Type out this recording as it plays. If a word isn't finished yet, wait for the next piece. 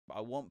but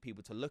I want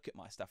people to look at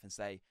my stuff and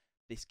say,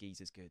 this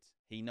geezer's good.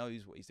 He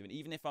knows what he's doing.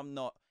 Even if I'm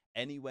not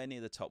anywhere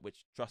near the top,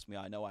 which, trust me,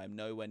 I know I am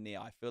nowhere near.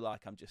 I feel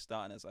like I'm just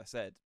starting, as I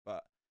said,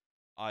 but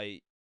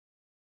I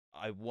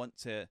want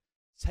to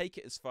take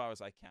it as far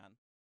as I can.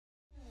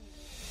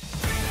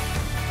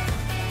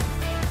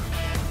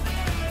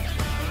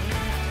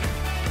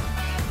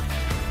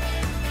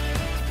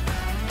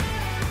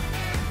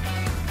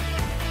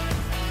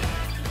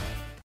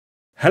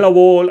 Hello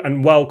all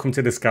and welcome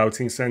to the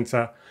Scouting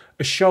Centre,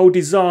 a show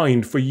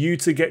designed for you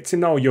to get to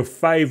know your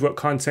favourite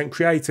content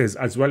creators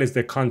as well as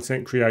their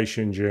content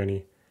creation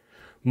journey.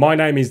 My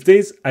name is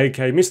Diz,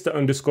 aka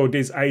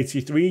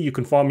Mr_Diz83. You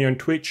can find me on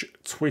Twitch,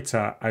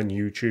 Twitter and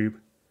YouTube.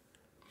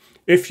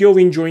 If you're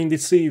enjoying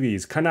this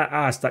series, can I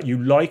ask that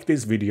you like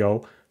this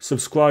video,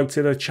 subscribe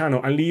to the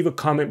channel and leave a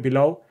comment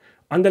below.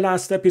 On the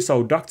last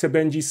episode, Dr.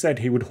 Benji said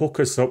he would hook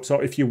us up, so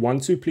if you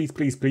want to,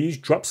 please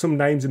drop some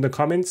names in the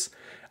comments.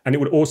 And it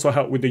would also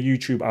help with the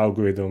YouTube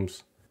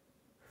algorithms.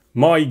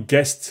 My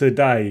guest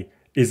today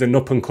is an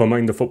up-and-comer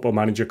in the Football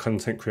Manager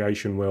content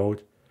creation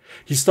world.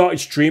 He started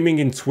streaming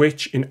in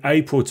Twitch in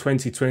April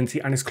 2020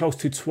 and has close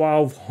to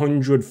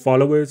 1,200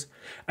 followers.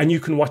 And you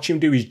can watch him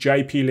do his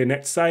JP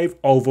Lynette save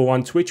over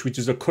on Twitch, which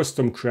is a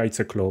custom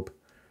creator club.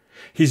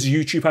 His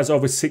YouTube has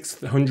over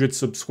 600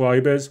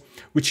 subscribers,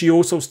 which he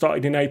also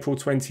started in April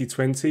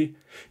 2020.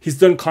 He's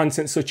done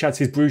content such as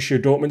his Borussia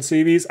Dortmund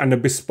series and a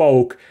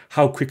bespoke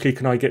How Quickly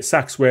Can I Get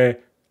Sacked, where,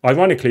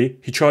 ironically,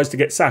 he tries to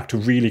get sacked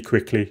really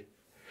quickly.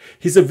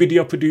 He's a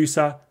video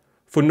producer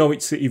for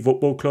Norwich City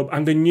Football Club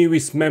and the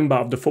newest member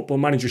of the Football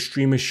Manager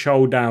Streamer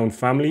Showdown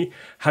family,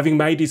 having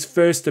made his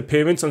first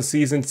appearance on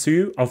Season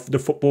 2 of the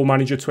Football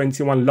Manager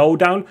 21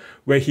 Lowdown,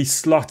 where he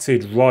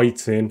slotted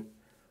right in.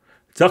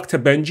 Dr.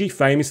 Benji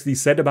famously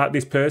said about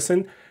this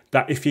person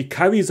that if he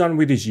carries on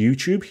with his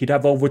YouTube, he'd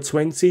have over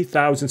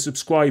 20,000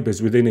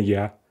 subscribers within a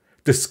year.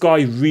 The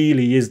sky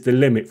really is the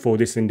limit for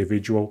this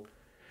individual.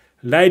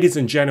 Ladies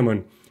and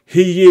gentlemen,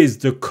 he is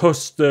the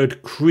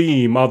custard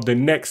cream of the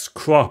next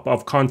crop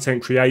of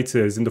content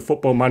creators in the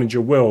Football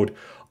Manager world.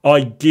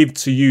 I give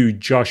to you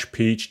Josh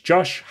Peach.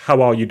 Josh,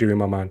 how are you doing,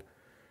 my man?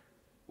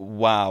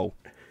 Wow.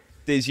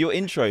 Diz, your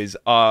intros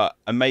are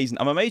amazing.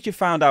 I'm amazed you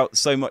found out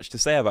so much to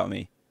say about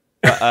me.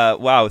 But,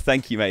 wow,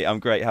 thank you, mate. I'm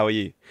great. How are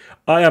you?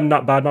 I am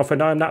not bad, my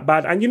friend. I am not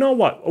bad. And you know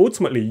what?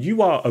 Ultimately,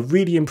 you are a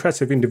really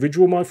impressive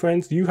individual, my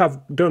friends. You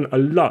have done a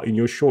lot in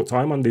your short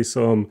time on this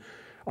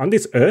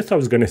earth, I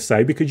was going to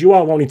say, because you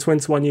are only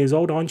 21 years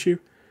old, aren't you?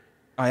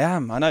 I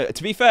am. I know.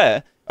 To be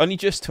fair, only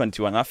just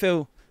 21. I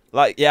feel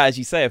like, yeah, as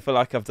you say, I feel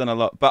like I've done a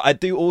lot. But I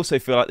do also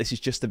feel like this is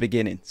just the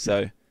beginning.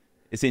 So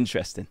it's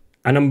interesting.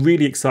 And I'm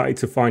really excited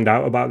to find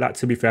out about that,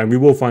 to be fair. And we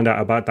will find out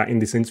about that in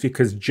this interview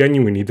because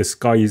genuinely the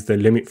sky is the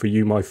limit for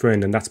you, my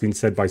friend. And that's been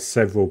said by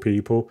several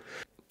people.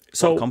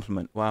 So, what a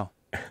compliment. Wow.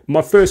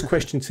 My first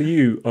question to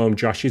you,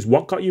 Josh, is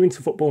what got you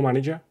into Football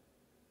Manager?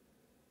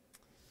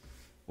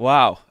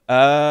 Wow.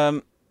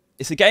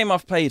 It's a game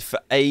I've played for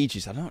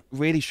ages. I'm not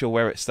really sure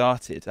where it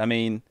started. I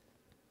mean,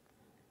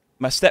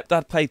 my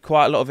stepdad played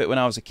quite a lot of it when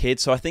I was a kid.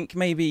 So I think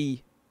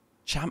maybe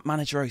Champ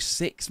Manager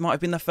 06 might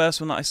have been the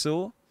first one that I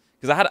saw.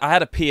 Because I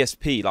had a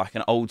PSP, like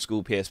an old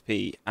school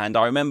PSP, and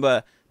I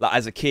remember, like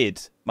as a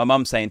kid, my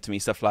mum saying to me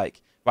stuff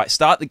like, "Right,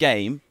 start the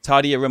game,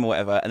 tidy your room or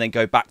whatever, and then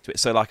go back to it."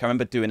 So like I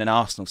remember doing an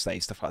Arsenal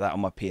save, stuff like that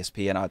on my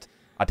PSP, and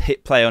I'd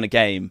hit play on a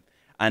game,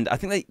 and I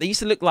think they used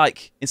to look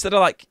like, instead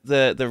of like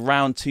the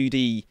round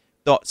 2D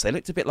dots, they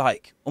looked a bit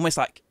like almost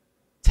like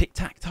Tic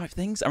Tac type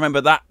things. I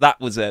remember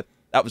that was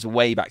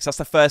way back. So that's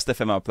the first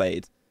FM I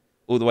played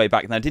all the way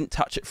back, and I didn't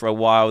touch it for a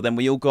while. Then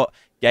we all got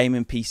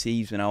gaming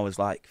PCs when I was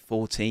like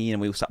 14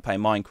 and we all started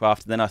playing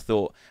Minecraft, and then I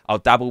thought I'll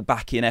dabble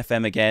back in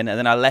FM again, and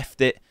then I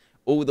left it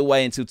all the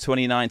way until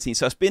 2019.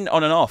 So it's been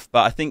on and off,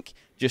 but I think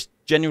just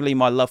generally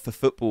my love for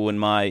football and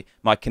my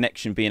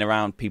connection being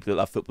around people that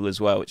love football as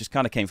well, it just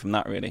kind of came from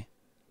that really.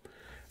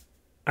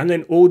 And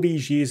then all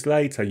these years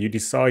later you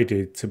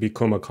decided to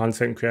become a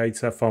content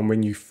creator from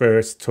when you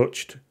first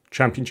touched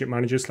Championship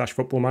Manager /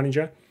 Football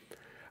Manager.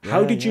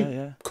 How did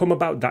you come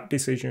about that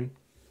decision?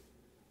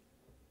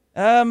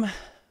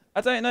 I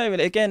don't know,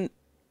 really. Again,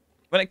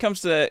 when it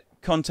comes to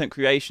content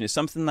creation, it's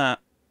something that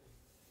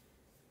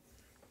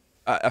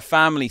a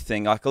family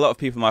thing. Like a lot of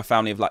people in my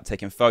family have like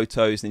taken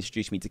photos and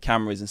introduced me to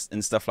cameras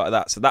and stuff like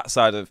that. So that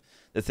side of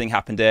the thing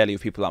happened early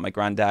with people like my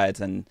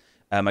granddad, and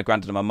my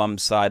granddad on my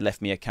mum's side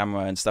left me a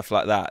camera and stuff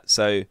like that.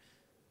 So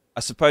I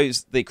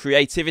suppose the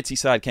creativity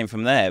side came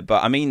from there.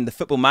 But I mean, the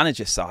Football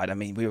Manager side, I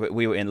mean, we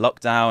were in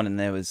lockdown, and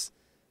it was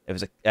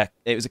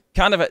a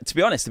kind of to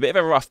be honest, a bit of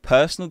a rough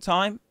personal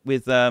time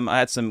with I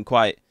had some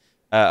quite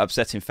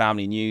upsetting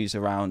family news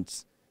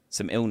around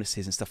some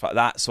illnesses and stuff like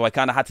that. So I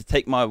kind of had to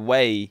take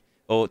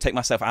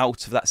myself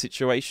out of that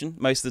situation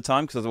most of the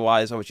time, because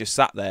otherwise I was just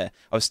sat there.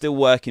 I was still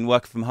working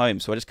from home.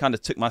 So I just kind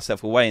of took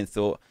myself away and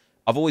thought,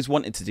 I've always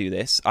wanted to do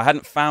this. I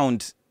hadn't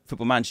found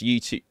Football Manager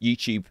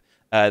YouTube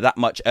that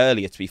much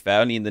earlier, to be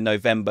fair, only in the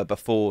November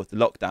before the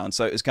lockdown.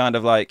 So it was kind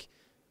of like,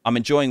 I'm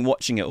enjoying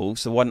watching it all.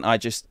 So why don't I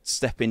just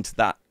step into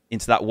that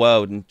into that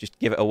world and just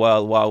give it a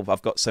whirl while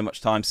I've got so much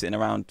time sitting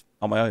around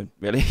on my own,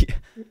 really.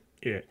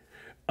 Yeah.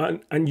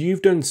 And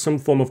you've done some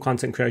form of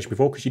content creation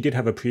before, because you did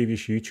have a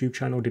previous YouTube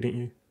channel, didn't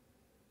you?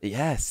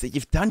 Yes,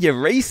 you've done your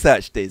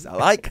research, Diz. I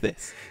like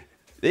this.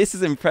 This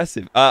is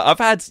impressive. I've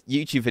had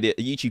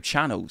YouTube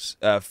channels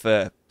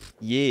for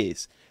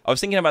years. I was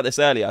thinking about this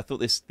earlier. I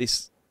thought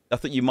I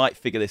thought you might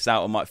figure this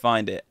out or might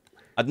find it.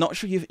 I'm not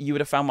sure you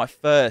would have found my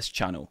first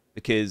channel,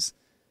 because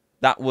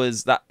that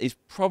is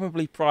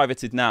probably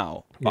privated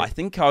now. But I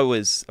think I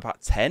was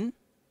about 10.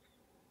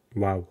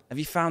 Wow. Have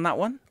you found that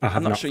one?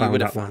 I'm not sure you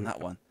would have found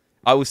that one.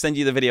 I will send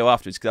you the video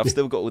afterwards, because I've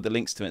still got all the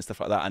links to it and stuff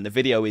like that. And the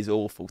video is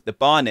awful. The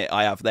Barnet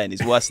I have then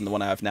is worse than the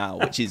one I have now,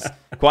 which is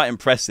quite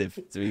impressive,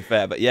 to be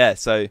fair. But yeah,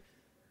 so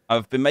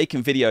I've been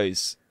making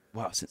videos,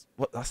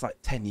 that's like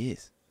 10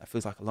 years. That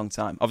feels like a long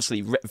time.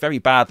 Obviously, very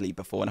badly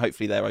before, and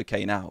hopefully they're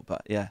okay now.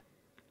 But yeah.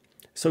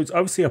 So it's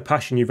obviously a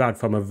passion you've had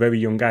from a very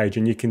young age,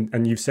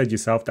 and you've said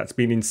yourself that's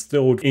been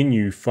instilled in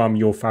you from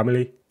your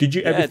family. Did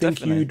you ever think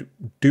definitely. you'd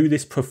do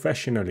this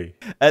professionally?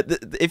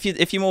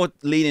 If you're more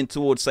leaning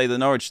towards, say, the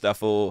Norwich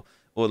stuff or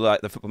like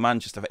the Football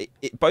Manager stuff,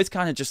 it both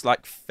kind of just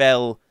like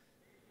fell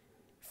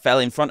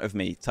in front of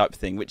me type of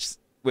thing.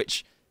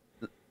 Which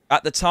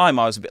at the time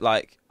I was a bit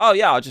like, oh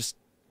yeah, I'll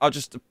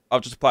just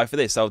apply for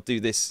this. I'll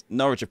do this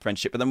Norwich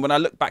apprenticeship. But then when I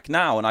look back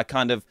now and I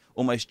kind of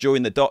almost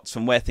join the dots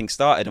from where things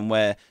started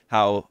and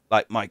how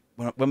like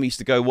when we used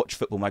to go watch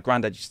football, my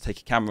granddad used to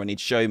take a camera and he'd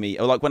show me,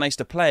 or like when I used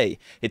to play,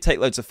 he'd take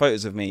loads of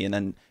photos of me and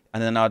then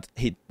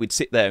we'd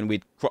sit there and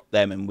we'd crop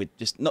them and we'd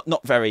just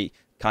not very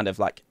kind of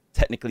like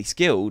technically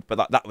skilled, but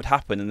like that would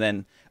happen. And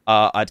then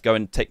I'd go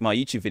and take my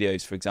YouTube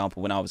videos, for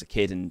example, when I was a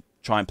kid and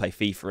try and play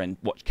FIFA and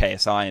watch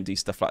KSI and do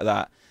stuff like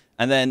that.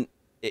 And then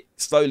it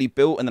slowly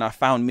built, and then I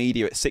found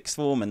media at sixth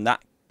form, and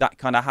that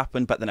kind of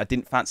happened. But then I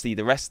didn't fancy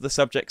the rest of the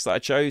subjects that I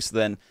chose, so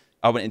then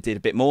I went and did a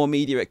bit more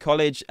media at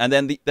college, and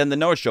then the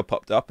Norwich job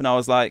popped up, and I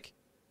was like,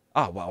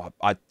 oh well,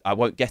 I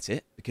won't get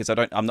it because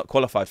I'm not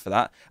qualified for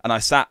that. And I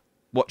sat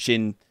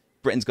watching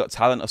Britain's Got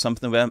Talent or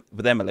something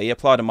with Emily,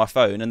 applied on my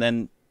phone, and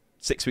then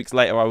 6 weeks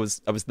later I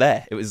was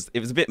there. It was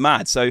a bit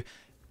mad. So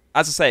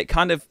as I say, it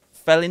kind of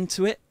fell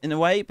into it in a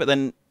way, but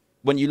then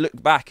when you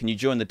look back and you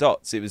join the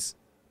dots, it was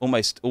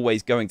almost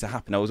always going to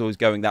happen. I was always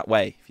going that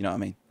way, if you know what I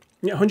mean.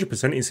 Yeah,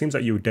 100%. It seems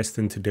like you were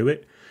destined to do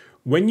it.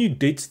 When you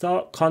did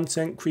start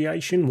content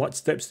creation, what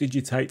steps did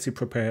you take to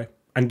prepare?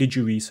 And did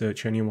you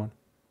research anyone?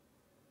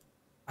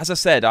 As I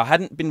said, I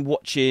hadn't been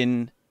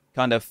watching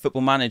kind of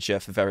Football Manager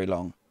for very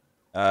long.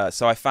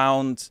 So I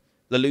found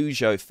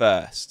Lelujo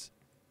first,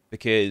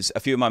 because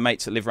a few of my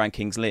mates that live around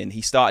Kings Lynn,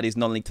 he started his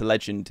non-league to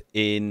legend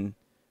in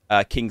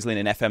Kings Lynn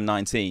in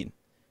FM19.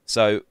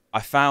 So I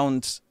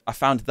found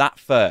that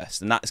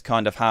first, and that's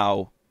kind of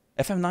how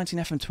FM19,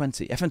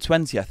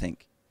 FM20, I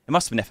think. It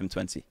must have been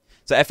FM20.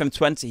 So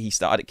FM20, he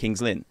started at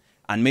Kings Lynn,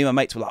 and me and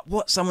my mates were like,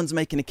 what? Someone's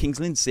making a Kings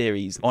Lynn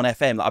series on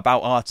FM, like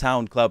about our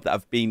town club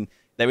that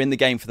they're in the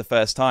game for the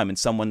first time, and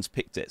someone's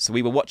picked it. So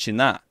we were watching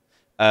that.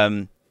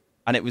 And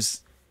it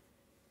was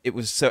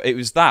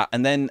that.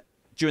 And then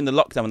during the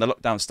lockdown, when the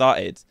lockdown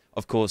started,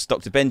 of course,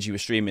 Dr. Benji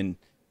was streaming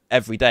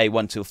every day,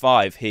 1 till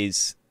 5,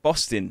 his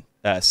Boston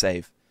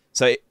save.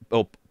 So,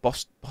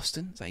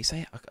 Boston? Is that how you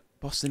say it?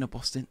 Boston or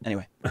Boston?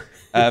 Anyway.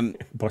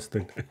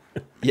 Boston.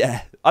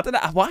 Yeah. I don't know.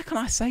 Why can't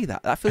I say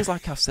that? That feels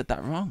like I've said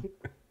that wrong.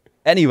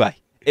 Anyway,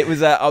 it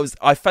was,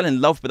 I fell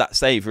in love with that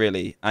save,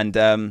 really. And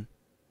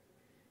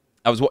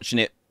I was watching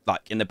it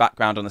like in the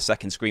background on the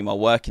second screen while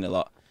working a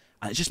lot.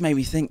 And it just made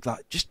me think,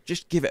 like,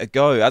 just give it a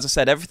go. As I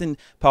said, everything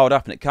piled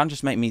up, and it kind of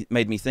just made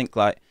me think,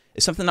 like,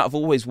 it's something that I've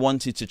always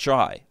wanted to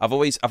try. I've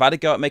had a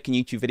go at making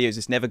YouTube videos.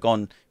 It's never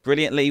gone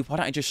brilliantly. Why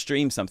don't I just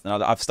stream something?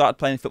 I've started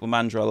playing Football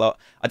Manager a lot.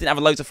 I didn't have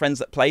loads of friends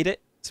that played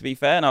it, to be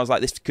fair, and I was like,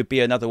 this could be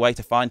another way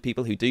to find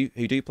people who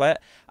do play it.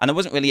 And there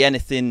wasn't really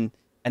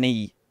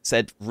any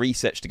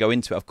research to go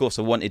into it. Of course,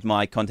 I wanted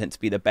my content to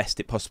be the best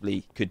it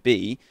possibly could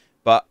be,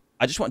 but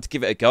I just wanted to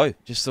give it a go.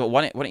 Just thought,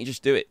 why don't you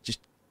just do it? Just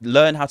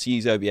learn how to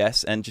use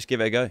OBS and just give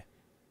it a go.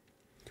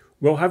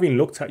 Well, having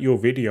looked at your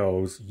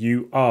videos,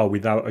 you are,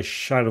 without a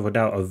shadow of a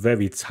doubt, a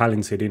very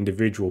talented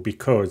individual,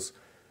 because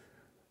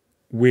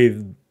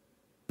with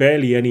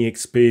barely any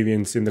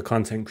experience in the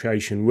content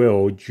creation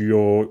world,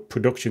 your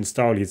production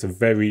style is of a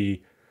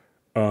very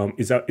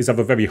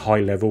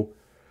high level.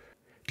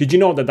 Did you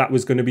know that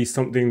was going to be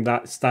something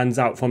that stands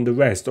out from the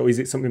rest, or is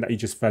it something that you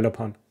just fell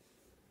upon?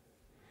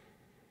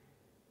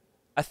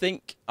 I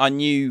think I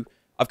knew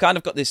I've kind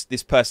of got this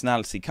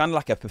personality, kind of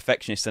like a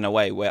perfectionist in a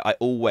way, where I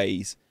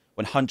always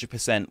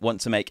 100% want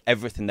to make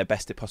everything the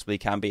best it possibly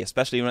can be,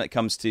 especially when it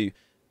comes to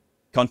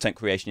content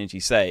creation, as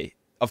you say.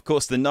 Of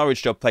course, the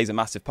Norwich job plays a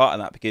massive part in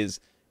that, because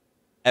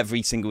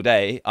every single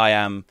day I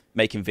am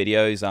making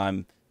videos,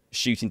 I'm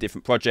shooting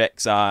different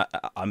projects,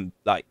 I'm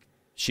like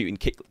shooting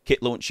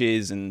kit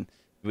launches and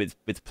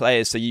with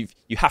players, so you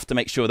have to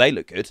make sure they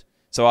look good.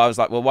 So I was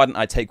like, well, why don't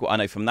I take what I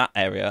know from that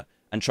area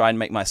and try and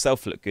make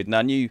myself look good? And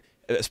I knew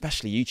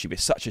especially YouTube,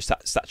 is such a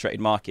saturated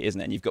market, isn't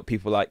it? And you've got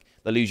people like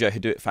Lelujo who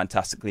do it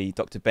fantastically,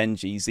 Dr.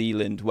 Benji,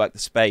 Zealand, Work the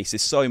Space.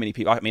 There's so many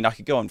people. I mean, I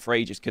could go on for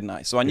ages, couldn't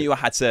I? So I knew I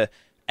had to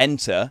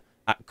enter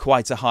at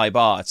quite a high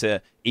bar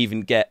to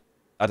even get,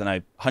 I don't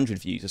know, 100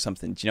 views or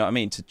something. Do you know what I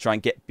mean? To try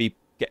and get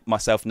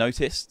myself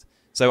noticed.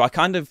 So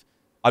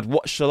I'd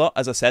watched a lot,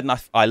 as I said, and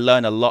I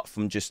learn a lot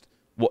from just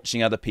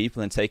watching other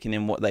people and taking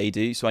in what they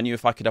do. So I knew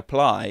if I could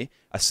apply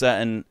a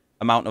certain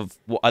amount of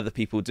what other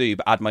people do,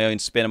 but add my own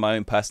spin and my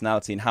own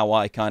personality and how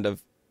I kind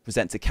of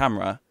present to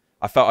camera,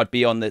 I felt I'd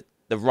be on the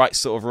right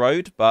sort of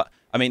road. But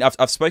I mean,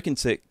 I've spoken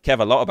to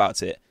Kev a lot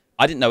about it.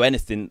 I didn't know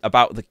anything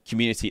about the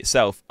community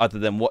itself other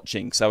than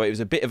watching. So it was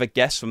a bit of a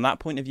guess from that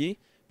point of view.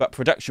 But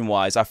production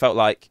wise, I felt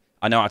like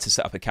I know how to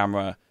set up a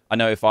camera. I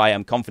know if I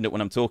am confident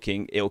when I'm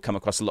talking, it'll come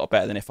across a lot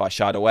better than if I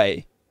shied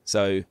away.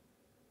 So it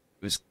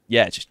was,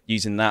 just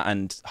using that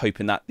and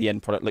hoping that the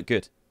end product looked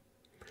good.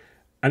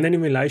 And then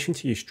in relation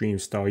to your stream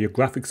style, your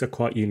graphics are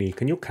quite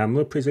unique, and your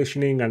camera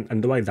positioning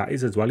and the way that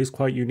is as well is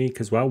quite unique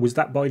as well. Was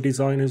that by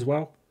design as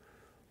well?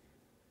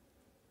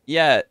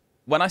 Yeah,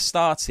 when I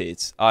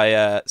started,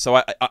 I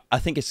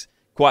think it's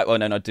quite well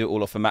known I do it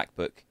all off a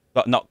MacBook,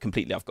 but not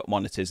completely. I've got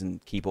monitors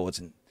and keyboards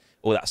and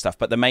all that stuff,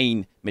 but the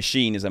main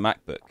machine is a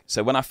MacBook.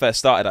 So when I first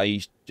started, I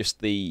used just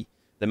the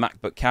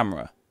MacBook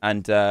camera,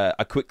 and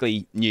I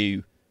quickly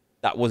knew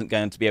that wasn't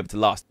going to be able to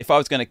last. If I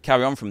was going to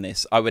carry on from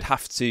this, I would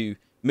have to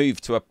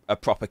move to a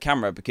proper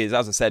camera, because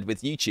as I said,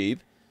 with YouTube,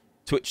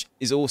 Twitch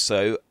is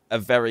also a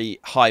very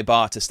high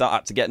bar to start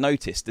at to get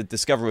noticed. The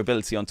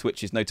discoverability on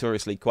Twitch is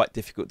notoriously quite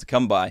difficult to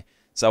come by.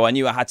 So I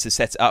knew I had to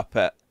set it up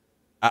at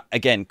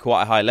again,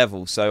 quite a high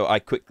level. So I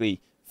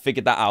quickly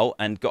figured that out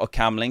and got a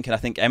cam link, and I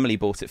think Emily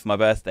bought it for my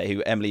birthday,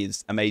 who Emily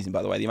is amazing,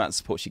 by the way, the amount of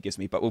support she gives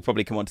me, but we'll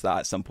probably come on to that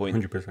at some point.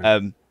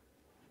 100%.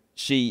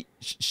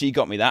 She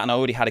got me that, and I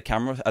already had a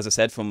camera, as I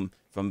said, from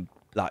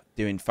like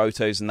doing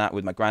photos and that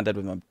with my granddad,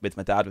 with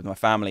my dad, with my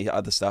family,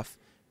 other stuff.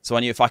 So I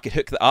knew if I could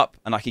hook that up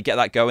and I could get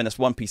that going, that's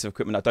one piece of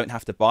equipment I don't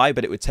have to buy,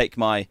 but it would take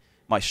my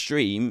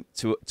stream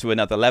to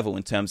another level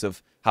in terms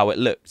of how it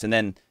looked. And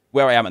then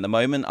where I am at the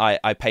moment,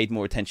 I paid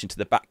more attention to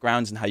the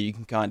backgrounds and how you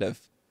can kind of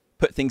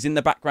put things in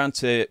the background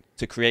to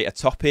create a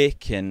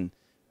topic and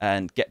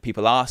get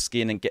people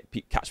asking and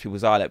catch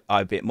people's eye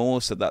a bit more,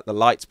 so that the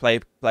lights play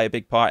a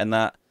big part in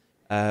that.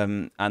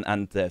 And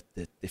the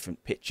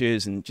different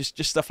pictures and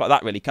just stuff like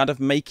that, really kind of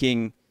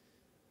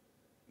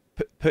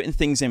putting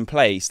things in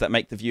place that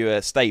make the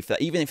viewer stay for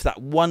that, even if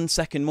that 1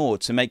 second more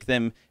to make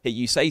them hear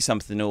you say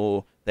something,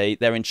 or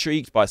they're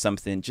intrigued by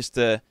something, just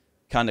to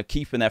kind of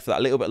keep them there for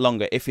that little bit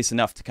longer, if it's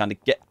enough to kind of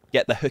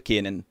get the hook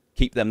in and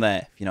keep them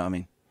there, if you know what I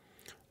mean.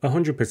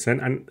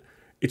 100%. And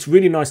it's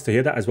really nice to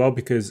hear that as well,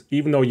 because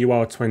even though you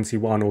are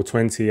 21 or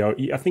 20, or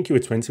I think you were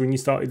 20 when you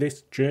started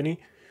this journey.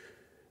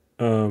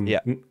 Yeah.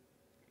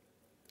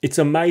 It's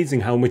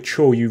amazing how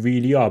mature you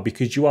really are,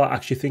 because you are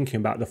actually thinking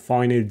about the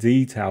finer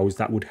details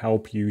that would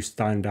help you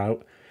stand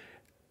out.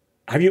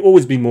 Have you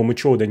always been more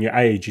mature than your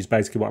age, is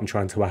basically what I'm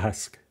trying to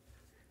ask.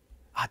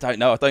 I don't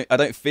know. I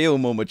don't feel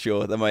more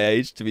mature than my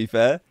age, to be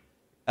fair.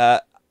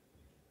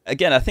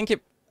 Again, I think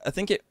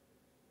it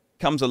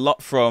comes a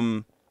lot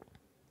from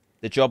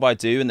the job I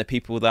do and the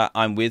people that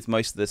I'm with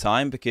most of the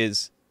time,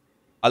 because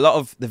a lot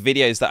of the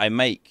videos that I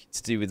make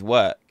to do with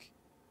work,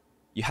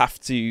 you have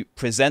to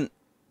present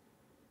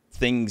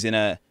things in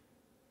an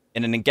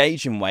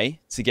engaging way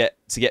to get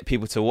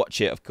people to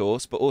watch it, of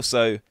course, but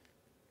also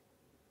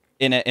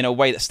in a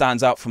way that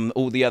stands out from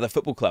all the other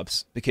football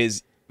clubs,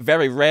 because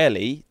very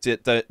rarely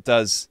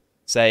does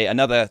say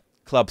another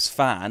club's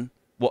fan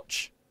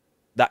watch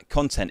that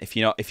content, if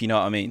you know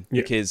what I mean.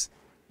 Yeah. Because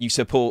you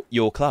support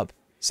your club.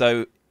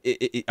 So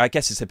I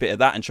guess it's a bit of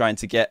that, and trying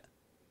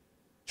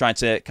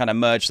to kind of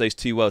merge those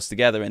two worlds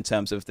together in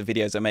terms of the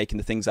videos I make and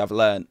the things I've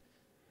learned.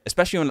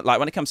 Especially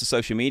when it comes to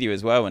social media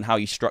as well, and how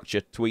you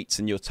structure tweets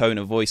and your tone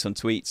of voice on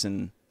tweets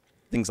and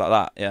things like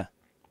that. Yeah.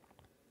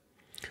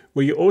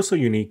 Well, you're also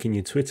unique in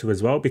your Twitter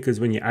as well, because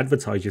when you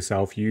advertise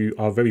yourself, you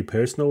are very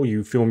personal.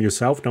 You film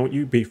yourself, don't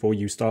you, before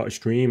you start a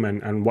stream,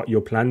 and what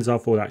your plans are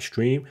for that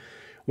stream.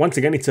 Once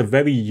again, it's a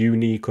very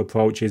unique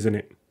approach, isn't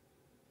it?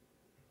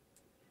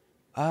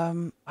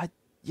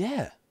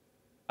 Yeah.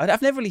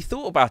 I've never really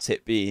thought about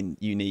it being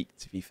unique,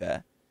 to be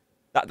fair.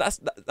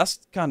 That's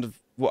kind of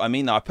what I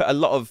mean. I put a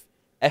lot of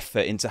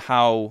effort into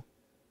how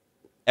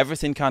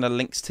everything kind of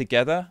links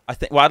together.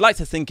 I'd like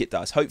to think it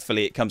does.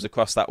 Hopefully it comes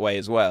across that way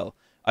as well.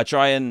 I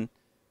try and,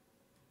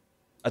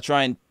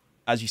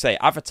 as you say,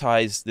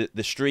 advertise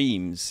the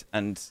streams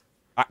and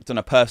act on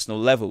a personal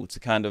level to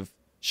kind of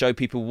show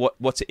people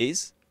what it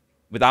is,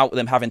 without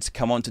them having to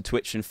come onto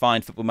Twitch and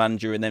find Football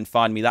Manager and then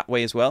find me that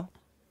way as well.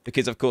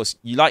 Because of course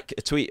you like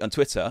a tweet on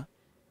Twitter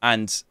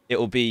and it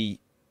will be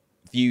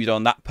viewed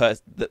on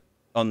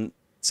on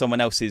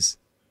someone else's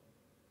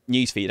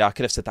newsfeed. I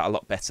could have said that a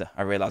lot better.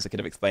 I realise I could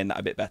have explained that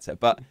a bit better,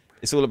 but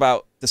it's all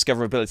about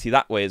discoverability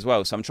that way as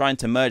well. So I'm trying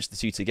to merge the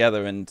two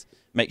together and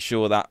make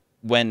sure that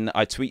when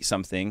I tweet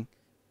something,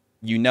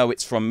 you know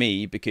it's from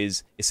me,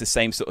 because it's the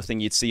same sort of thing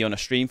you'd see on a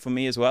stream from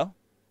me as well.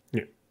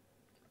 Yeah.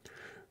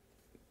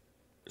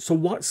 So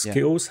what Yeah.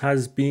 skills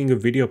has being a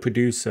video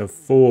producer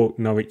for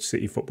Norwich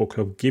City Football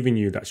Club given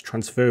you that's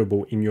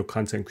transferable in your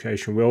content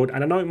creation world?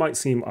 And I know it might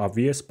seem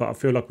obvious, but I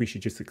feel like we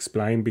should just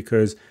explain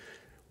because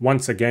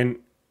once again,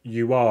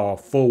 you are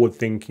forward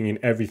thinking in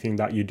everything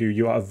that you do.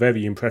 You are a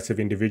very impressive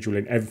individual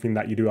in everything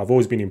that you do. I've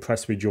always been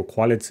impressed with your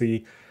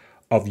quality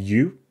of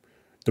you,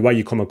 the way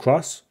you come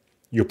across,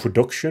 your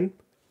production,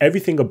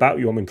 everything about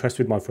you. I'm impressed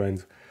with, my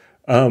friend.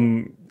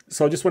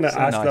 So I just want to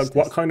ask, nice, like,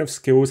 what kind of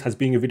skills has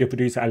being a video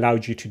producer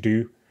allowed you to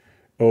do,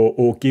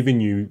 or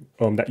given you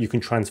that you can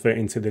transfer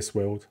into this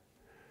world?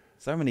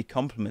 So many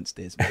compliments,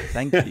 Diz, man.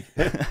 Thank you.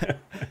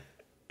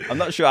 I'm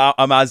not sure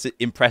I'm as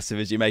impressive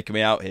as you're making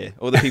me out here.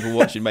 All the people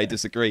watching may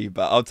disagree,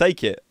 but I'll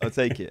take it. I'll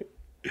take it.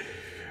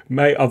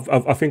 Mate,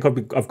 I think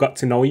I've got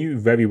to know you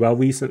very well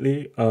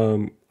recently.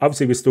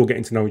 Obviously, we're still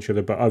getting to know each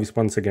other, but obviously,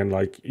 once again,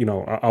 like, you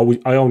know,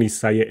 I only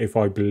say it if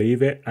I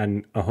believe it,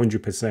 and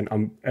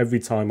 100%. Every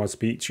time I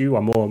speak to you,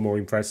 I'm more and more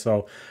impressed.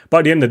 So,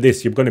 by the end of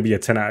this, you're going to be a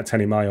 10 out of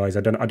 10 in my eyes.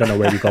 I don't know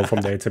where we go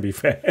from there. To be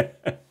fair.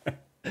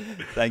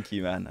 Thank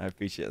you, man. I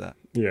appreciate that.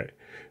 Yeah.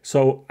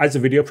 So, as a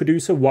video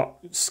producer, what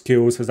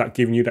skills has that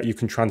given you that you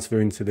can transfer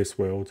into this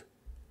world?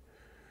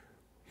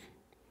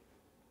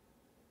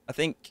 I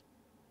think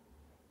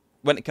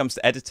when it comes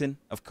to editing,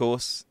 of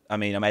course, I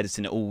mean, I'm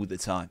editing it all the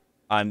time.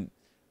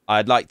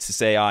 I'd like to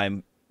say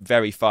I'm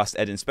very fast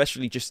editing,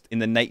 especially just in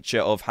the nature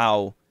of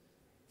how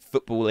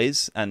football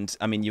is. And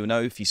I mean, you'll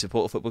know if you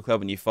support a football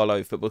club and you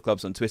follow football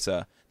clubs on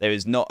Twitter, there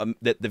is not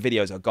the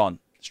videos are gone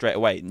straight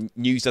away.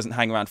 News doesn't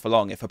hang around for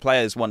long. If a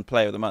player's won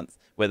Player of the Month,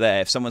 we're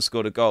there. If someone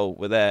scored a goal,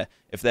 we're there.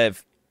 If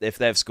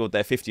they've scored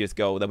their 50th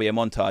goal, there'll be a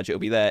montage. It'll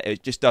be there.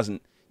 It just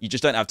doesn't. You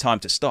just don't have time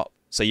to stop.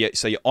 So you're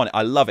on it.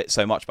 I love it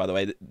so much, by the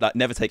way. Like,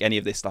 never take any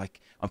of this like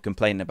I'm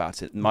complaining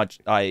about it.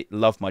 I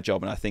love my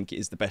job, and I think it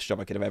is the best job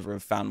I could have ever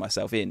have found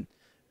myself in.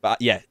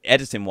 But yeah,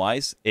 editing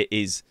wise, it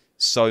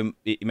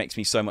makes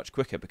me so much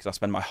quicker because I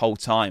spend my whole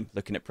time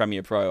looking at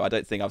Premiere Pro. I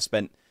don't think I've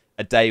spent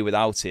a day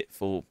without it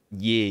for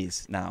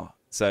years now.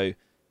 So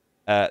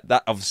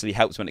that obviously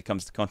helps when it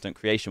comes to content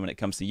creation, when it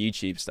comes to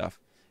YouTube stuff.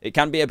 It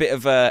can be a bit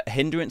of a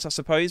hindrance, I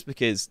suppose,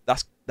 because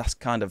that's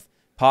kind of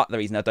part of the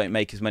reason I don't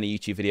make as many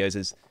YouTube videos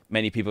as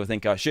many people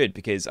think I should,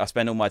 because I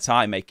spend all my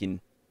time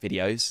making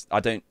videos.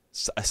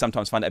 I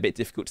sometimes find it a bit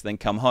difficult to then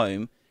come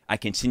home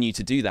and continue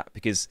to do that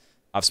because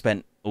I've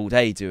spent all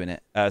day doing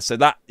it. So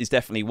that is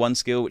definitely one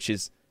skill which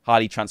is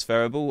highly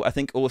transferable. I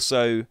think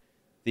also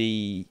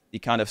the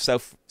kind of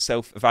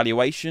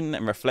self-evaluation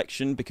and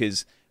reflection,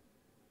 because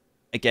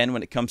again,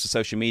 when it comes to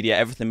social media,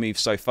 everything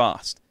moves so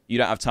fast. You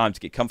don't have time to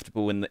get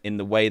comfortable in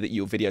the way that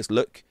your videos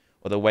look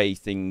or the way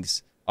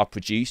things are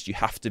produced. You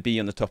have to be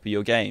on the top of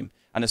your game.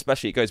 And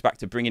especially it goes back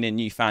to bringing in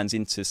new fans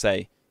into,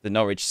 say, the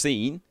Norwich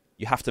scene.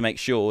 You have to make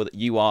sure that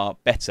you are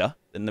better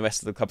than the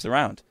rest of the clubs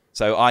around.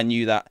 So I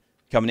knew that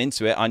coming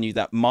into it, I knew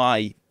that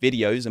my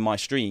videos and my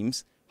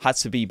streams had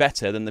to be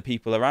better than the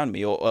people around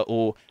me,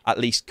 or at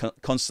least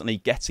constantly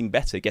getting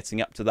better,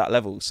 getting up to that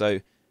level.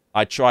 So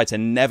I try to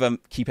never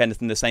keep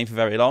anything the same for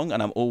very long,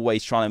 and I'm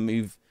always trying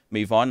to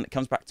move on. It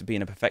comes back to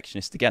being a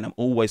perfectionist again. I'm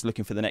always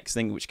looking for the next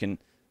thing which can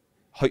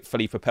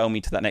hopefully propel me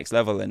to that next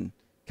level and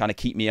kind of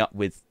keep me up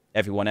with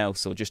everyone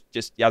else, or just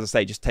as I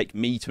say, just take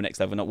me to a next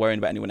level, not worrying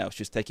about anyone else,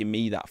 just taking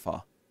me that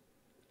far.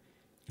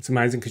 It's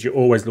amazing because you're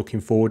always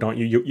looking forward, aren't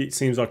you? It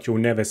seems like you're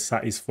never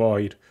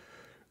satisfied.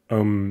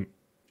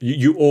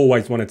 You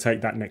always want to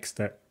take that next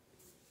step.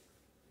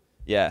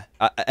 Yeah,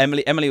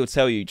 Emily will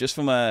tell you, just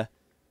from a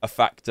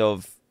fact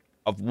of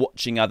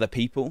watching other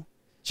people.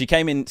 She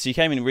came in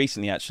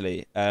recently,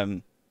 actually.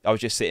 I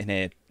was just sitting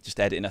here just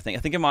editing. I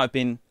think it might have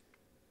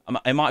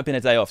been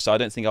a day off, so I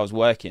don't think I was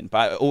working.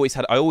 But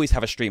I always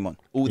have a stream on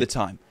all the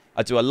time.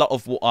 I do a lot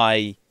of what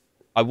I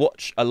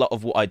watch a lot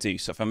of what I do.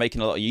 So if I'm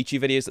making a lot of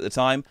YouTube videos at the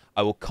time,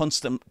 I will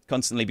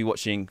constantly be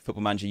watching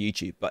Football Manager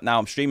YouTube. But now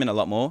I'm streaming a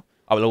lot more.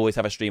 I will always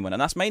have a stream on,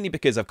 and that's mainly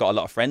because I've got a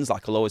lot of friends.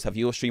 Like, I'll always have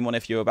your stream on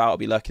if you're about. I'll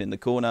be lurking in the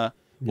corner.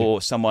 Yeah.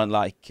 Or someone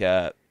like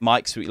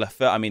Mike, Sweet Left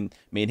Foot. I mean,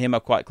 me and him are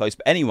quite close.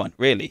 But anyone,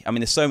 really. I mean,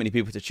 there's so many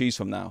people to choose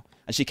from now.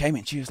 And she came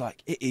in, she was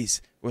like, it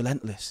is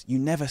relentless. You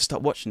never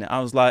stop watching it. I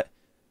was like,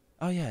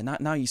 oh yeah,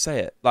 now you say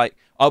it. Like,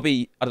 I'll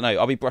be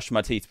brushing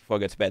my teeth before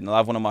I go to bed, and I'll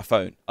have one on my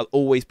phone. I'll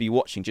always be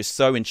watching, just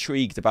so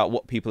intrigued about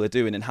what people are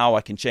doing and how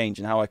I can change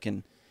and how I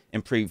can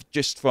improve,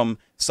 just from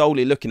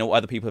solely looking at what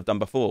other people have done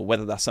before,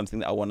 whether that's something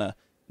that I want to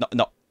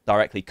not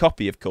directly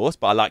copy, of course,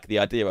 but I like the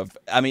idea of,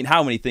 I mean,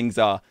 how many things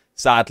are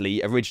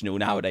sadly original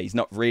nowadays?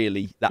 Not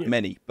really that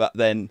many, but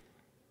then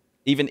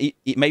even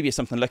maybe it's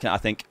something looking at, I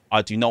think,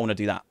 I do not want to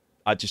do that.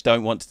 I just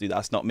don't want to do that.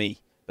 That's not me.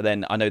 But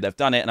then I know they've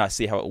done it and I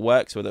see how it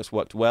works, whether it's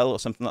worked well or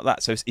something like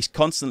that. So it's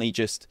constantly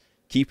just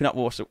keeping up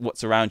with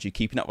what's around you,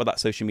 keeping up with that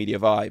social media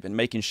vibe, and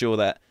making sure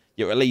that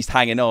you're at least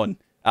hanging on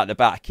at the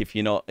back if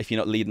you're not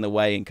leading the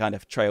way and kind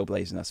of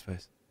trailblazing, I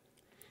suppose.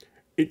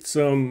 It's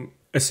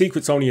a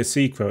secret's only a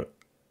secret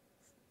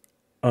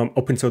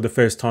up until the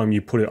first time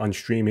you put it on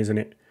stream, isn't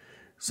it?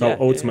 So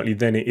ultimately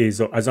then it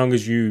is, as long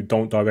as you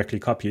don't directly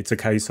copy, it's a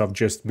case of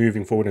just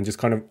moving forward and just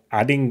kind of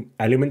adding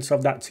elements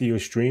of that to your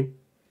stream.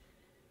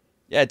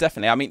 Yeah,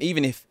 definitely. I mean,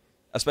 even if,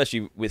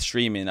 especially with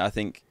streaming, I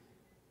think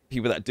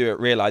people that do it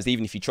realize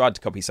even if you tried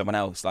to copy someone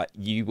else, like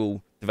you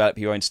will develop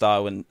your own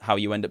style and how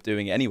you end up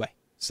doing it anyway.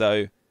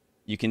 So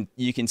you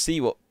can see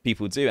what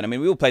people do. And I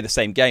mean, we all play the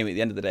same game at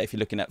the end of the day if you're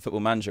looking at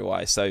Football Manager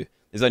wise. So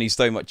there's only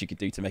so much you could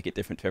do to make it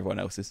different to everyone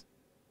else's.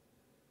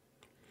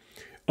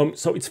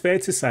 So it's fair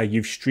to say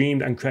you've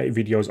streamed and created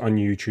videos on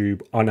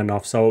YouTube on and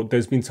off. So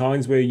there's been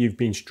times where you've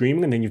been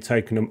streaming and then you've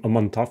taken a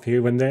month off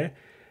here and there.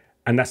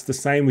 And that's the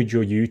same with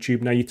your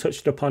YouTube. Now, you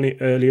touched upon it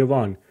earlier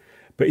on,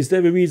 but is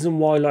there a reason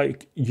why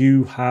like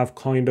you have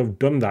kind of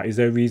done that? Is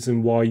there a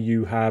reason why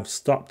you have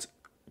stopped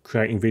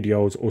creating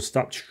videos or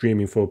stopped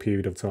streaming for a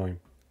period of time?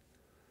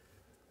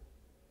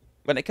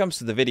 When it comes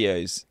to the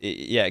videos,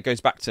 it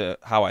goes back to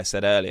how I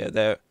said earlier.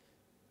 There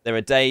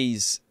are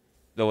days,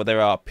 or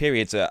there are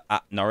periods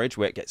at Norwich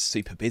where it gets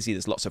super busy.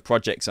 There's lots of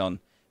projects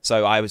on.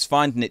 So I was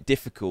finding it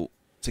difficult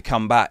to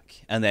come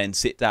back and then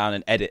sit down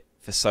and edit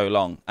for so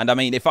long. And I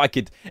mean, if I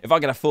could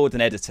afford an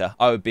editor,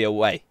 I would be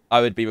away.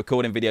 I would be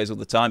recording videos all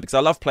the time because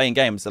I love playing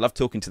games. I love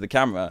talking to the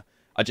camera.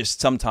 I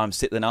just sometimes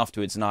sit then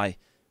afterwards and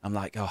I'm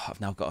like, oh, I've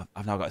now got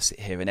to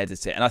sit here and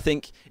edit it. And I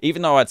think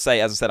even though I'd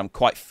say, as I said, I'm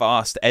quite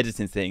fast at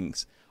editing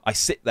things, I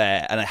sit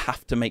there and I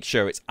have to make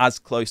sure it's as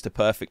close to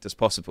perfect as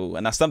possible.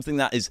 And that's something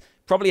that is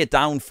probably a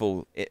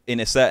downfall in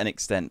a certain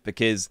extent,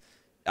 because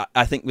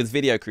I think with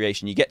video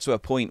creation, you get to a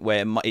point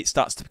where it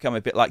starts to become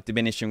a bit like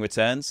diminishing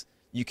returns.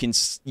 You can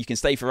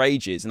stay for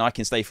ages, and I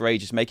can stay for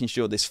ages making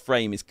sure this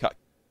frame is cut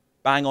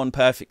bang on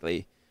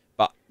perfectly,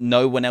 but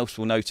no one else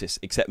will notice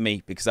except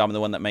me because I'm the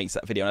one that makes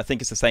that video. And I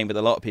think it's the same with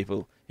a lot of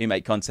people who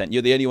make content.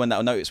 You're the only one that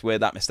will notice where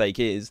that mistake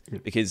is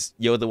because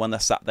you're the one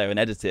that sat there and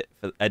edited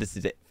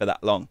it for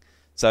that long.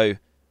 So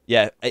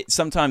yeah,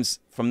 sometimes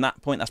from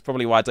that point, that's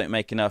probably why I don't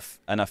make enough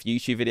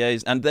YouTube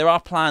videos. And there are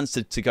plans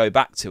to go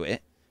back to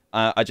it.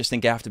 I just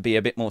think I have to be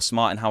a bit more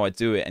smart in how I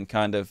do it and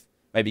kind of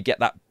maybe get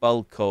that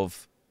bulk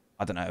of,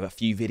 I don't know, a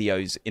few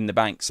videos in the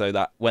bank so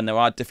that when there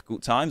are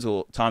difficult times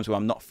or times where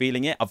I'm not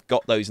feeling it, I've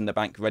got those in the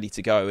bank ready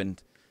to go.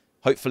 And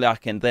hopefully I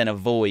can then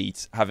avoid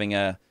having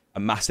a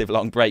massive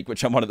long break,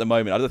 which I'm on at the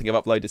moment. I don't think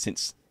I've uploaded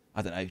since,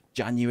 I don't know,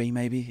 January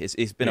maybe.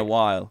 It's been a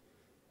while.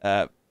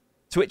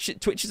 Twitch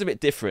is a bit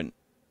different.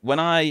 When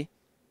I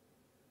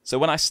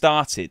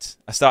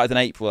started in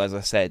April, as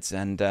I said,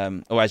 and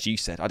or as you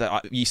said,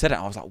 you said it.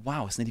 I was like,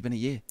 wow, it's nearly been a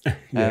year.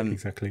 Yeah,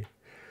 exactly.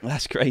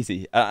 That's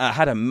crazy. I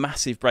had a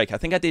massive break. I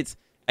think I did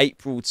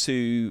April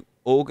to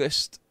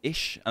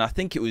August-ish, and I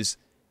think it was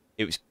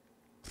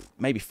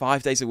maybe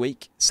 5 days a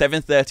week,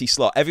 7:30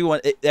 slot.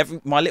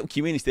 My little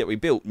community that we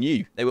built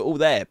knew they were all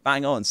there,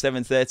 bang on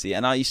 7:30,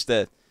 and as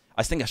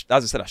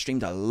I said, I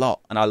streamed a lot,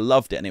 and I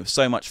loved it, and it was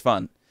so much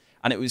fun,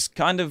 and it was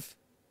kind of.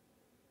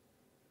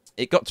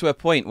 It got to a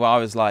point where I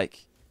was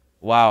like,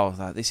 wow,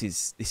 like, this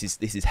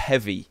is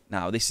heavy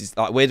now. This is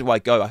like, where do I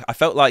go? I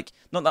felt like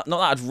not that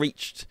I'd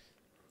reached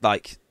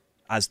like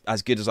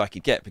as good as I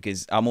could get,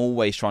 because I'm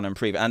always trying to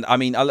improve. And I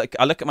mean, I look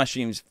at my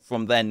streams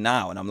from then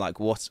now, and I'm like,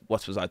 what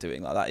was I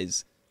doing? Like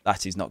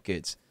that is not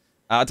good.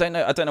 I don't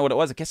know what it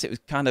was. I guess it was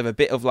kind of a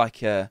bit of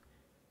like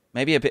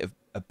maybe a bit of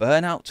a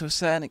burnout to a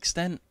certain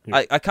extent.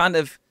 Yeah. I kind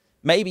of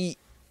maybe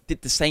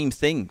did the same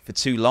thing for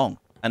too long,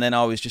 and then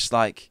I was just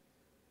like,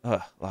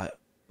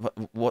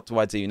 what do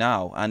I do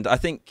now? And I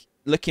think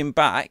looking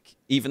back,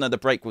 even though the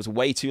break was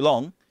way too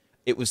long,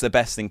 it was the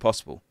best thing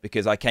possible,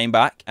 because I came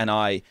back and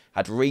I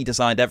had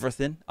redesigned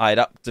everything. I had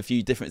upped a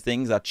few different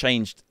things. I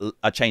changed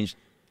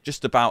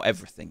just about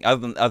everything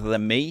other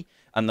than me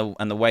and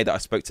the way that I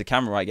spoke to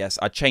camera. I guess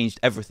I changed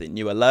everything: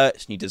 new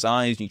alerts, new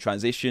designs, new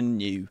transition,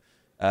 new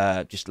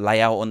just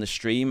layout on the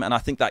stream. And I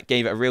think that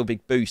gave it a real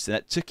big boost, and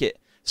it took it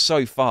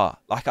so far.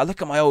 Like, I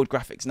look at my old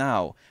graphics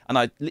now, and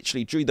I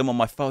literally drew them on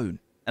my phone.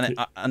 And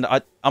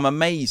I'm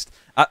amazed.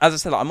 As I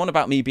said, like, I'm on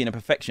about me being a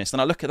perfectionist, and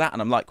I look at that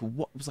and I'm like,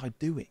 what was I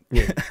doing?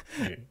 Yeah.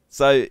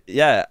 So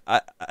yeah,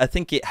 I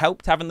think it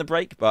helped having the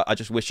break, but I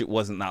just wish it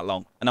wasn't that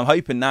long. And I'm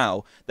hoping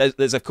now,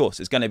 there's of course,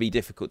 it's going to be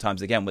difficult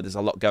times again where there's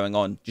a lot going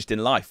on just in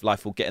life.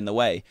 Life will get in the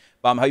way.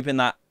 But I'm hoping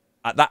that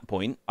at that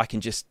point, I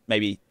can just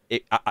maybe,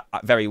 at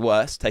very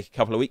worst, take a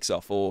couple of weeks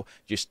off, or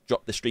just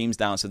drop the streams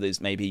down so there's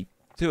maybe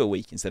 2 a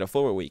week instead of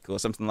 4 a week, or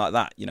something like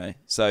that, you know?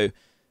 So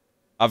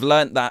I've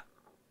learned that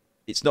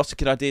it's not a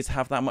good idea to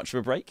have that much of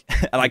a break.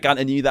 And I kind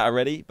of knew that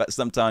already, but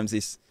sometimes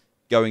it's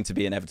going to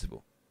be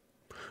inevitable.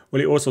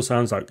 Well, it also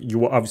sounds like you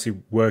were obviously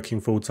working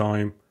full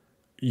time.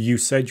 You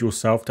said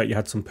yourself that you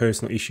had some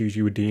personal issues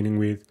you were dealing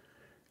with.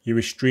 You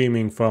were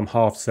streaming from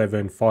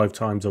 7:30, 5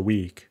 times a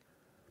week.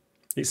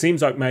 It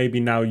seems like maybe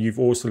now you've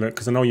also learned,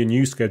 because I know your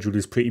new schedule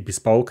is pretty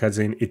bespoke, as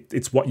in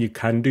it's what you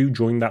can do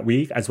during that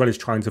week, as well as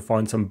trying to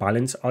find some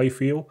balance, I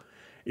feel.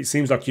 It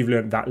seems like you've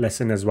learned that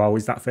lesson as well.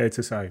 Is that fair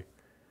to say?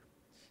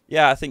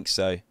 Yeah, I think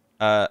so.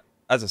 As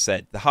I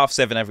said, the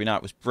 7:30 every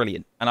night was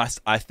brilliant. And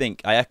I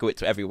think I echo it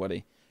to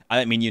everybody. I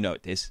don't mean you know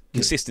it is.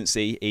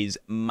 Consistency is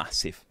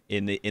massive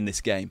in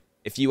this game.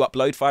 If you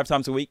upload 5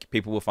 times a week,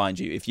 people will find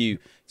you. If you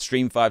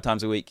stream 5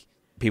 times a week,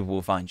 people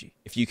will find you.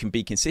 If you can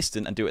be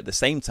consistent and do it at the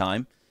same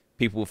time,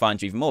 people will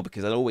find you even more,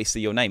 because they'll always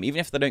see your name. Even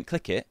if they don't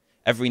click it,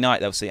 every night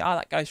they'll see,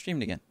 that guy's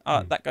streaming again.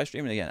 That guy's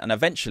streaming again. And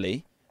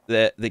eventually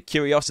the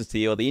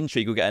curiosity or the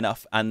intrigue will get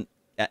enough, and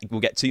it will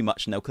get too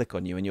much, and they'll click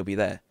on you and you'll be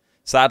there.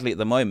 Sadly, at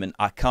the moment,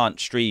 I can't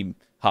stream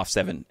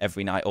 7:30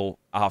 every night, or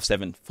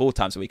 7:30 4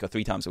 times a week or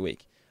 3 times a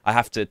week. I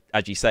have to,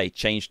 as you say,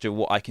 change to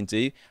what I can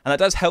do. And that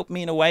does help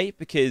me in a way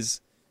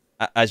because,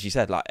 as you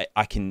said, like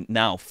I can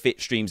now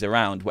fit streams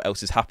around what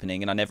else is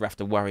happening, and I never have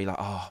to worry like,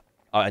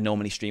 I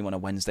normally stream on a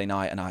Wednesday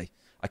night and I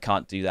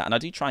can't do that. And I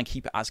do try and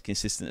keep it as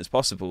consistent as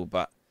possible,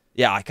 but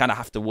yeah, I kind of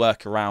have to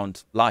work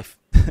around life.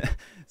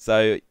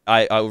 So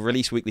I'll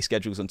release weekly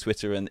schedules on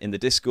Twitter and in the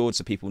Discord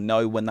so people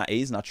know when that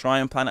is, and I try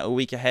and plan it a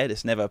week ahead.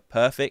 It's never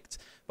perfect,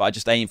 but I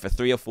just aim for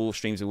 3 or 4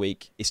 streams a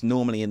week. It's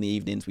normally in the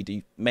evenings. We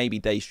do maybe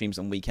day streams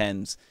on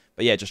weekends,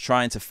 but yeah, just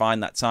trying to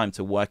find that time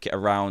to work it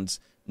around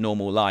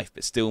normal life,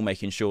 but still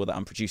making sure that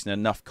I'm producing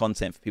enough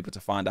content for people to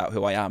find out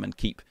who I am and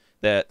keep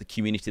the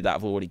community that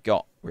I've already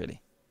got,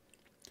 really.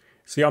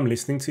 See, I'm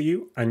listening to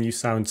you and you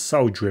sound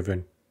so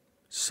driven.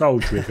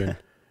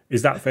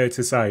 Is that fair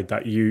to say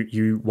that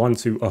you want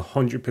to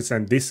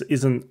 100%? This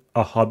isn't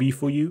a hobby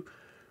for you.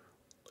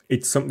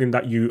 It's something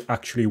that you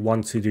actually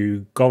want to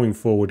do going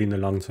forward in the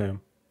long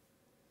term.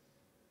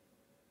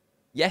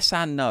 Yes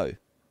and no.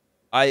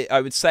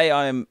 I would say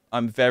I'm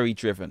very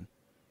driven,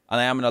 and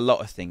I am in a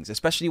lot of things,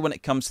 especially when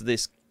it comes to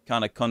this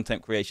kind of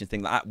content creation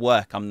thing. Like at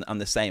work, I'm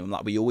the same. I'm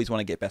like, we always want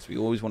to get better. We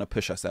always want to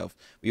push ourselves.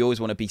 We always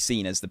want to be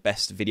seen as the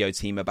best video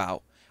team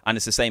about. And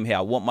it's the same here.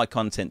 I want my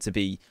content to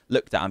be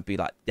looked at and be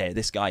like, yeah,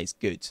 this guy is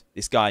good.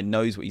 This guy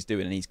knows what he's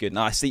doing and he's good. And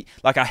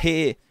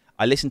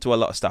I listen to a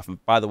lot of stuff.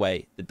 And by the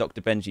way, the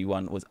Dr. Benji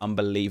one was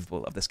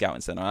unbelievable of the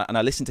Scouting Center. And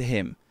I listen to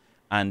him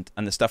and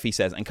the stuff he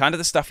says, and kind of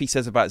the stuff he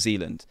says about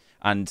Zealand,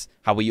 and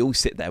how we all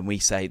sit there and we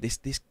say, this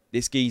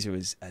geezer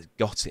has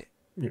got it.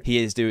 Yeah. He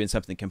is doing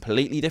something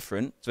completely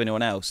different to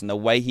anyone else. And the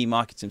way he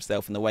markets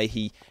himself and the way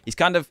he's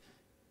kind of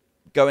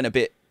going a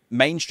bit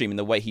mainstream in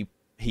the way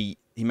he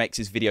makes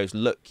his videos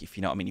look, if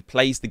you know what I mean. He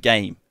plays the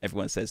game,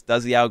 everyone says,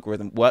 does the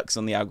algorithm, works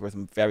on the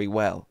algorithm very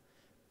well.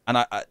 And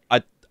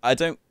I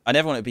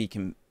never want to be,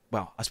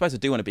 well, I suppose I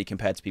do want to be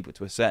compared to people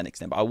to a certain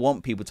extent, but I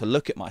want people to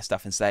look at my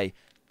stuff and say,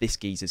 this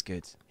geezer's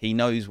good. He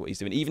knows what he's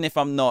doing. Even if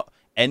I'm not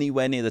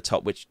anywhere near the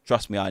top, which,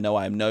 trust me, I know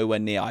I am nowhere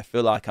near. I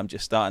feel like I'm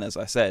just starting, as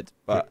I said,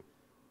 but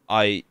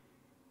I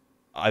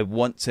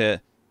want to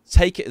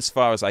take it as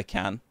far as I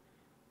can.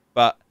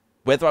 But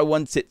whether I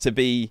want it to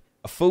be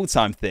a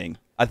full-time thing,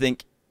 I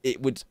think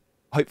it would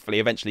hopefully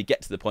eventually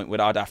get to the point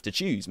where I'd have to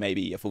choose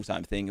maybe a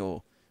full-time thing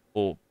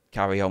or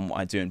carry on what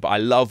I'm doing. But I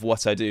love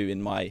what I do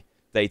in my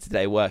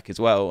day-to-day work as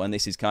well. And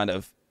this is kind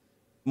of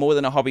more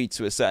than a hobby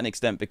to a certain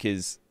extent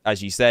because,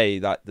 as you say,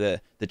 that the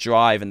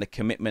drive and the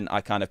commitment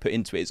I kind of put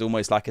into it is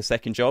almost like a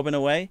second job in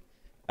a way.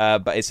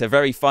 But it's a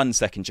very fun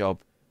second job,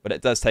 but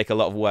it does take a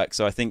lot of work.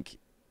 So I think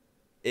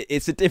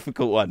it's a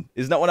difficult one.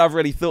 It's not one I've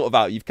really thought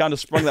about. You've kind of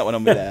sprung that one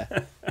on me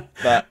there.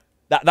 But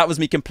that was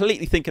me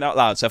completely thinking out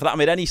loud. So if that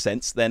made any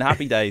sense, then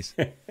happy days.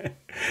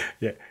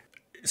 Yeah.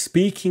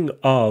 Speaking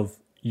of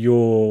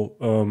your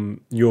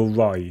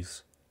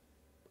rise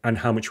and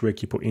how much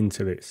work you put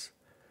into this,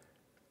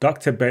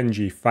 Dr.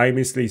 Benji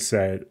famously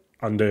said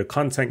on the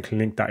content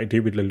clinic that I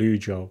did with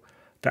Lelujo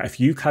that if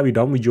you carried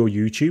on with your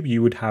YouTube,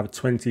 you would have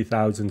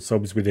 20,000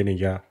 subs within a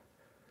year.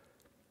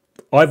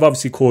 I've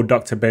obviously called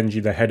Dr.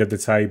 Benji the head of the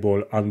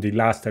table on the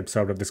last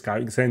episode of the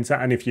Scouting Center.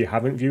 And if you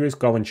haven't, viewers,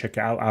 go and check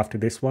it out after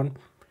this one.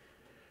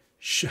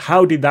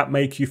 How did that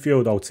make you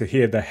feel, though, to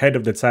hear the head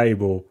of the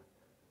table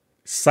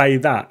say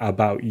that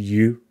about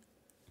you?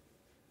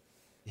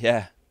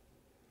 Yeah.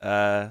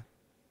 It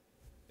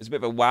was a bit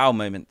of a wow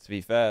moment, to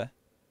be fair.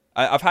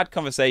 I've had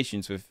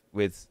conversations with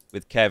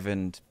Kev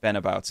and Ben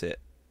about it,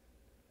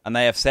 and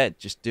they have said,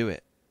 just do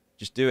it.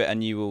 Just do it,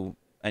 and you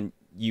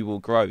will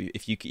grow.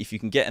 If you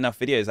can get enough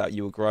videos out,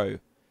 you will grow.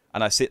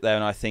 And I sit there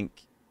and I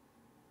think,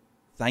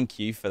 thank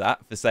you for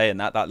that, for saying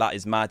that. That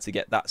is mad to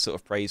get that sort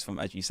of praise from,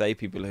 as you say,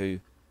 people who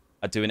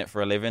are doing it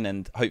for a living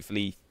and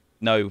hopefully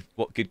know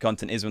what good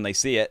content is when they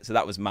see it. So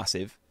that was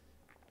massive.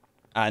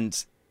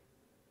 And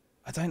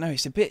I don't know,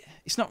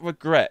 it's not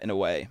regret in a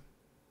way,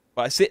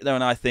 but I sit there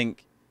and I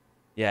think,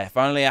 yeah, if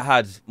only I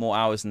had more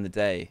hours in the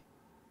day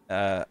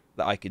that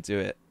I could do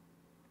it.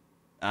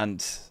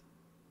 And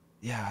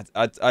yeah,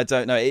 I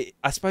don't know.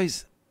 I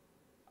suppose,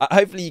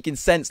 hopefully you can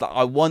sense that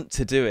I want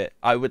to do it.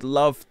 I would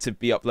love to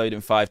be uploading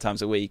 5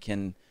 times a week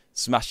and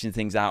smashing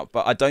things out,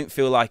 but I don't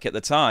feel like at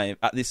the time,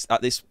 at this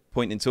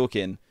point in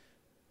talking,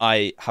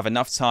 I have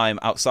enough time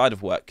outside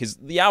of work because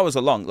the hours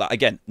are long. Like,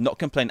 again, not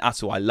complaining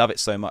at all. I love it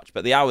so much,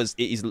 but the hours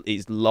it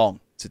is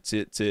long to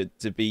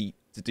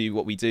do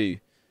what we do.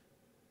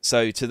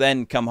 So to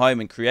then come home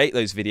and create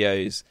those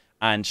videos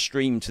and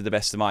stream to the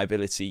best of my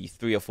ability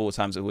 3 or 4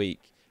 times a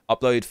week,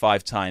 upload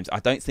 5 times. I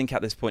don't think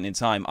at this point in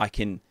time I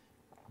can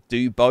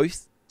do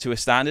both to a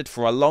standard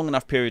for a long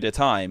enough period of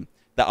time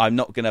that I'm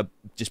not going to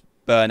just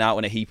burn out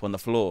in a heap on the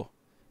floor.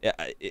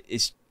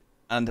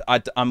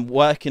 I'm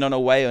working on a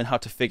way on how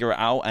to figure it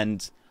out,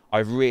 and I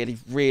really,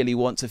 really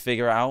want to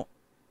figure it out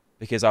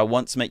because I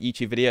want to make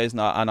YouTube videos,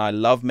 and I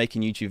love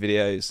making YouTube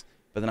videos,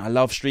 but then I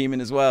love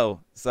streaming as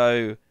well.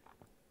 So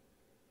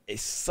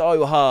it's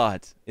so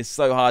hard. It's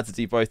so hard to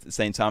do both at the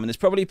same time. And there's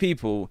probably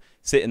people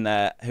sitting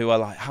there who are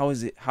like, how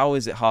is it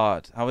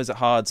hard? How is it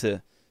hard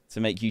to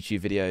make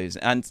YouTube videos?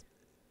 And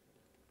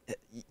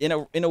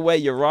in a way,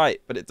 you're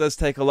right, but it does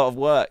take a lot of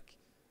work.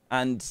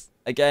 And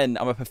again,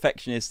 I'm a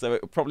perfectionist, so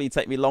it would probably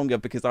take me longer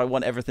because I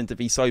want everything to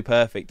be so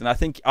perfect. And I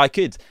think I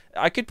could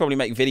probably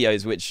make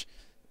videos which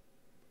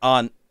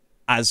aren't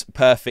as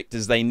perfect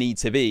as they need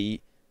to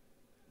be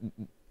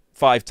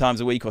 5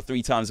 times a week or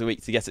 3 times a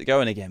week to get it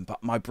going again,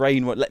 but my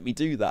brain won't let me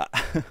do that.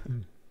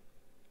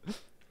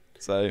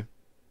 So,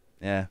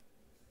 yeah.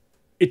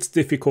 It's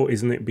difficult,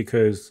 isn't it?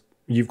 Because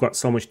you've got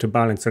so much to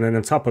balance. And then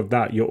on top of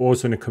that, you're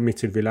also in a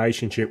committed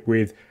relationship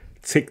with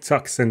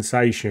TikTok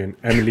sensation,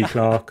 Emily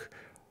Clark,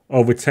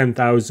 over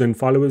 10,000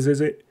 followers,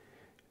 is it?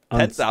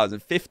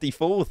 10,000,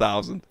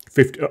 54,000.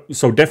 50,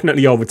 so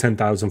definitely over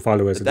 10,000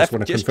 followers. I just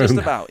want to confirm just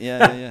that. about,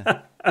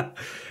 yeah.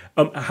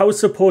 How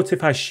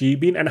supportive has she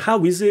been? And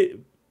how is it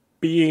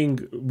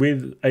being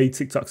with a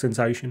TikTok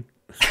sensation?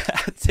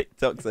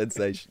 TikTok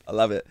sensation. I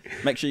love it.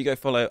 Make sure you go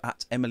follow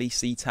at Emily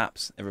C.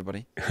 Taps,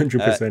 everybody.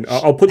 100%.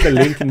 I'll put the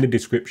link in the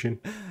description.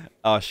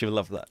 Oh, she will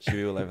love that. She'll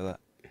be all over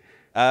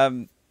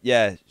that.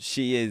 Yeah,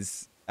 she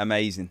is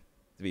amazing,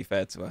 to be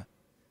fair to her.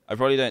 I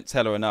probably don't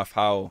tell her enough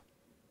how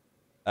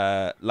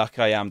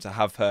lucky I am to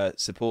have her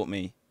support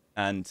me.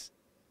 And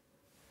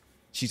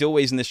she's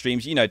always in the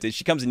streams. You know,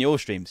 she comes in your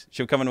streams.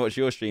 She'll come and watch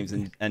your streams,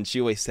 and she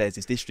always says,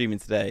 "Is this streaming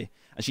today?"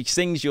 And she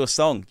sings your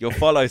song, your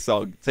follow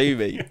song, to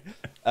me.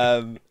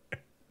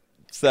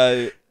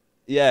 So,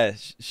 yeah,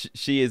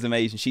 she is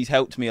amazing. She's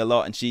helped me a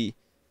lot, and she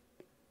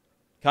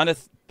kind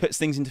of puts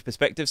things into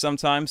perspective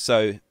sometimes.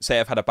 So, say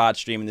I've had a bad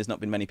stream and there's not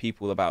been many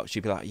people about,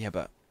 she'd be like, "Yeah,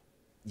 but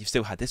you've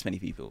still had this many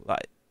people."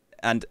 Like,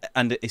 and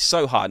it's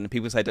so hard, and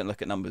people say don't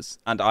look at numbers,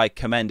 and I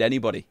commend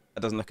anybody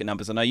that doesn't look at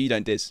numbers. I know you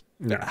don't, Diz.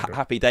 No,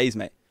 happy days,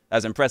 mate.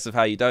 That's impressive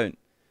how you don't.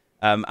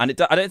 And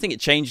I don't think it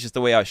changes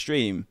the way I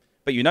stream,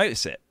 but you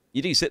notice it.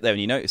 You do sit there and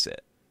you notice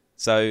it.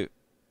 So,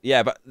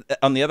 yeah, but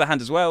on the other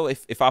hand as well,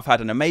 if I've had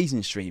an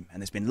amazing stream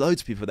and there's been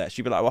loads of people there,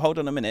 she'd be like, "Well, hold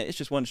on a minute, it's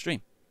just one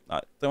stream.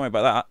 Like, don't worry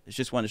about that. It's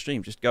just one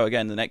stream. Just go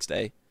again the next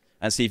day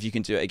and see if you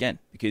can do it again,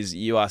 because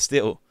you are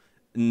still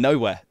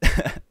nowhere."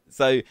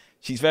 So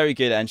she's very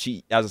good, and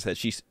she, as I said,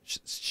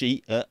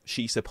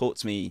 she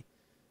supports me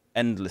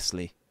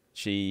endlessly.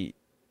 She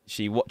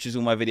watches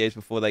all my videos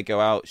before they go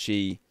out.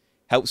 She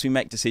helps me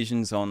make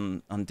decisions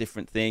on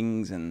different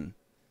things, and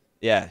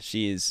yeah,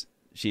 she is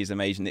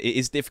amazing. It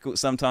is difficult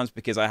sometimes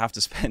because I have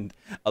to spend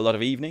a lot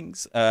of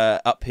evenings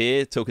up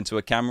here talking to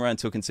a camera and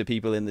talking to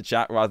people in the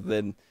chat rather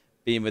than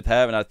being with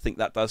her, and I think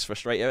that does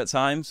frustrate her at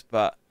times.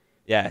 But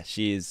yeah,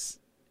 she is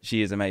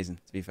amazing,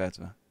 to be fair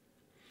to her.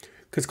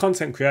 Because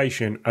content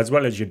creation, as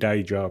well as your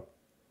day job,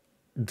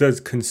 does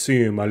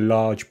consume a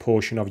large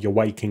portion of your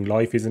waking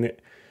life, isn't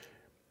it?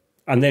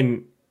 And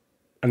then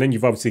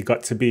you've obviously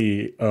got to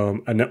be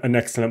an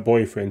excellent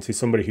boyfriend to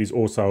somebody who's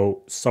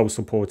also so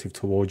supportive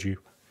towards you.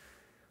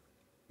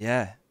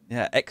 Yeah,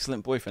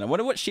 excellent boyfriend. I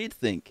wonder what she'd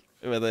think,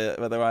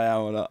 whether I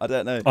am or not. I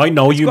don't know. I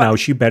know you now.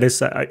 She better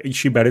say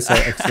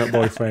excellent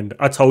boyfriend.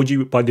 I told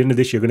you by the end of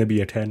this you're going to be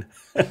a 10.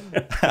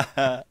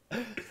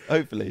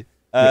 Hopefully.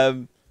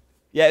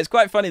 Yeah, it's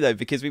quite funny though,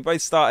 because we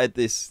both started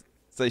this.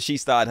 So she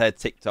started her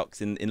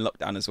TikToks in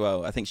lockdown as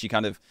well. I think she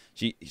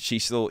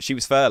saw, she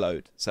was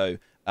furloughed, so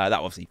that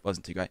obviously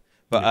wasn't too great.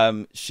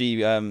 But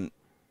she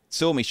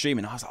saw me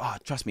streaming. I was like, "Oh,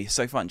 trust me, it's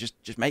so fun.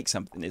 Just make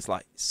something. It's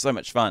like so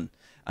much fun."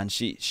 And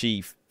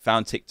she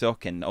found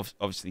TikTok, and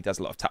obviously does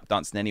a lot of tap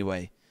dancing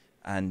anyway,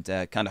 and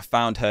kind of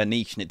found her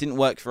niche. And it didn't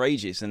work for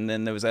ages. And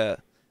then there was a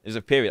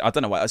period. I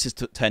don't know why. I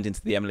just turned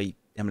into the Emily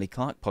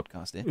Clark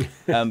podcast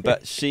here.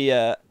 But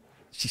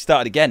she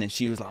started again, and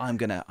she was like, I'm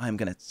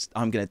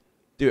gonna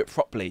do it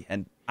properly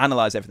and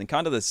analyze everything,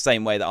 kind of the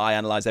same way that I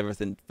analyze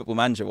everything Football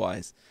Manager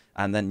wise.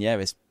 And then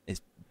it's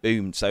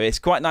boomed. So it's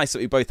quite nice that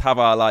we both have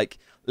our like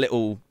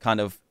little kind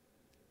of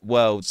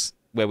worlds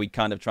where we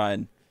kind of try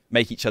and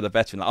make each other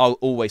better. And like, I'll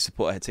always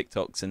support her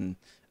TikToks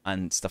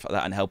and stuff like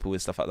that, and help her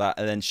with stuff like that.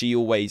 And then she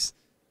always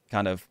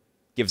kind of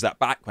gives that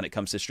back when it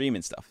comes to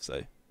streaming stuff.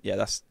 So yeah,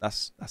 that's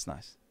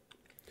nice.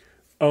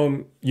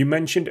 You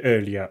mentioned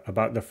earlier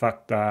about the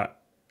fact that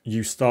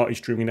you started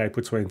streaming in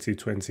April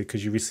 2020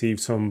 because you received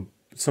some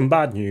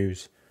bad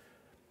news.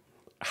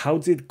 How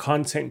did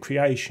content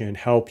creation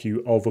help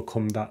you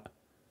overcome that?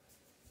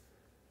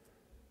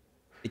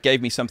 It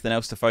gave me something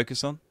else to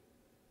focus on.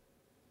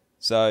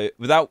 So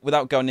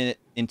without going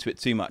into it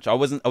too much, I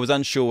was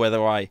unsure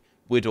whether I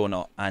would or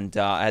not, and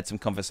I had some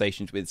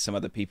conversations with some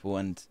other people,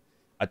 and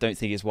I don't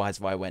think it's wise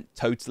if I went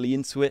totally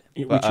into it.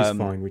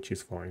 Which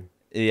is fine.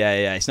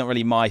 Yeah, it's not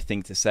really my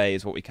thing to say,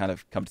 is what we kind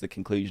of come to the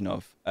conclusion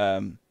of.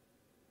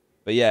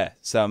 But yeah,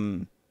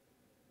 some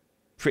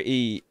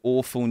pretty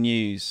awful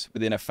news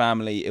within a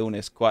family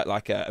illness, quite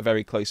like a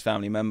very close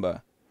family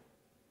member.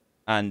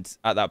 And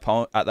at that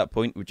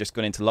point, we'd just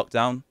gone into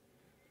lockdown,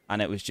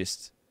 and it was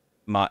just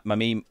my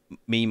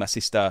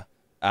sister,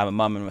 my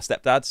mum, and my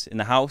stepdad in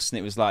the house, and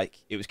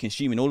it was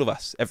consuming all of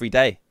us every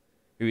day.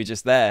 who were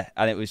just there,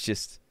 and it was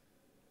just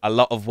a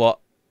lot of what,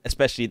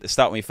 especially at the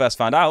start when we first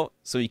found out,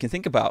 so you can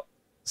think about.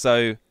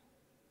 So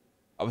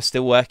I was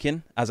still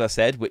working, as I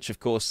said, which of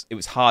course it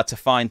was hard to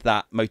find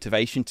that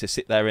motivation to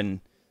sit there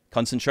and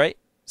concentrate.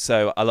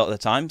 So a lot of the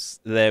times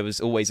there was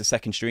always a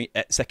second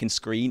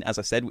screen, as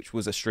I said, which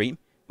was a stream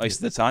most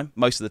of the time.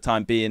 Most of the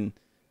time being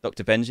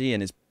Dr. Benji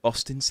and his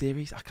Boston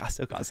series. I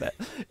still can't say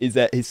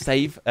it. His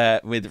save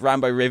with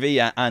Rambo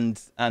Rivy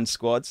and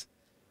squads.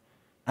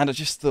 And I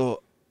just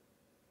thought,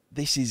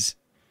 this is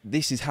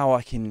how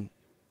I can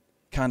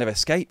kind of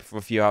escape for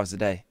a few hours a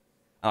day,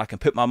 and I can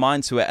put my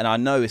mind to it, and I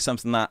know it's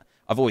something that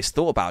I've always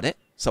thought about it,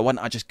 so why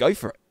don't I just go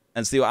for it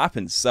and see what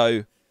happens?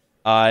 So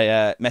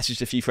I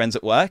messaged a few friends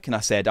at work and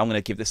I said, I'm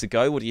going to give this a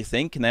go, what do you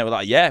think? And they were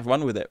like, yeah,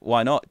 run with it,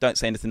 why not, don't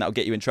say anything that'll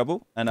get you in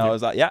trouble. And I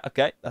was like, yeah,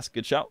 okay, that's a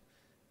good shout,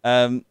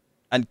 and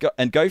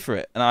go for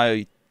it. And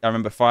I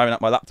remember firing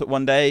up my laptop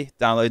one day,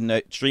 downloading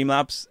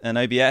Streamlabs and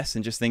OBS,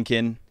 and just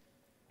thinking,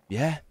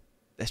 yeah,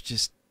 let's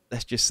just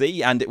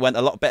see. And it went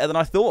a lot better than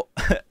I thought,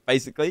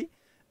 basically.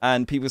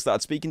 And people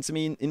started speaking to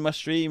me in my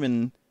stream,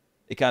 and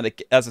it kind of,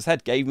 as I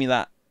said, gave me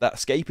that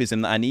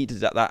escapism that I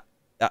needed at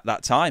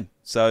that time.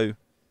 So,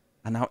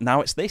 and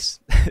now it's this.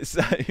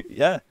 So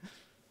yeah.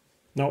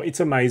 No, it's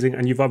amazing,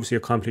 and you've obviously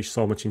accomplished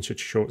so much in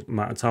such a short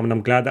amount of time, and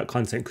I'm glad that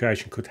content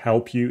creation could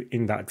help you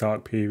in that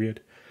dark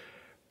period.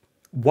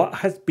 What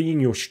has been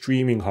your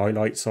streaming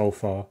highlight so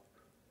far?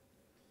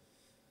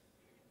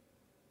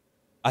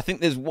 I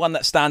think there's one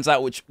that stands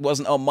out, which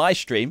wasn't on my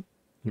stream,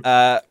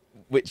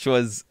 which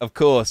was, of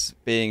course,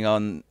 being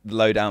on the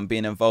Lowdown,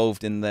 being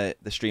involved in the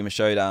Streamer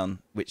Showdown,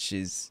 which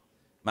is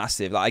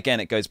massive. Like, again,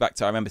 it goes back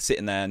to, I remember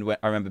sitting there, and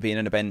I remember being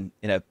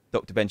in a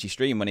Dr. Benji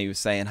stream when he was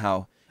saying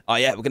how, oh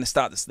yeah, we're going to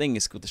start this thing.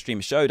 It's called the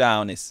Streamer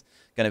Showdown. It's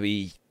going to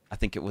be, I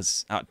think it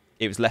was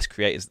less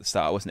creators at the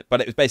start, wasn't it?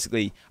 But it was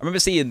basically, I remember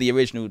seeing the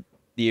original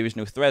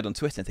thread on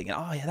Twitter and thinking,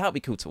 oh yeah, that would be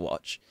cool to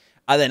watch.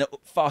 And then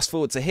fast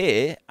forward to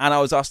here, and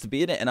I was asked to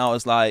be in it, and I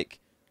was like,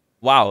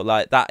 wow,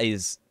 like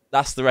that's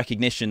the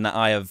recognition that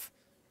I have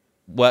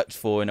worked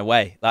for in a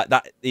way. Like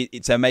that,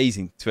 it's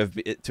amazing to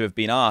have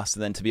been asked,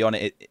 and then to be on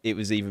it, it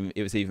was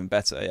even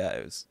better. Yeah,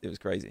 it was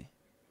crazy.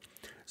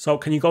 So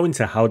can you go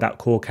into how that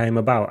call came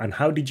about, and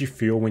how did you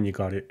feel when you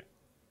got it?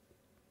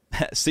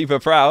 super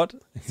proud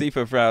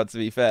to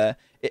be fair.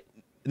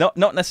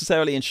 Not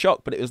necessarily in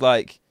shock, but it was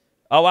like,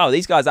 oh wow,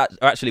 these guys are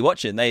actually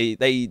watching.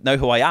 They know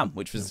who I am,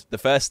 which was the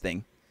first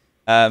thing.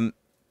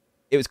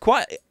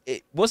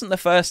 It wasn't the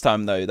first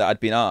time though that I'd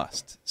been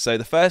asked. So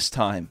the first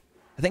time,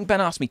 I think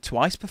Ben asked me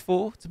twice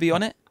before to be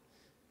on it,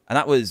 and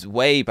that was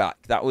way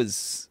back. That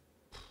was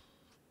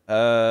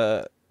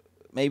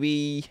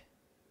maybe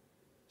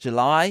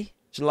July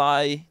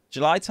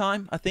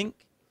time, I think.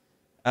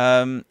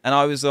 And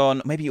I was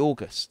on maybe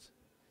August.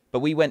 But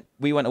we went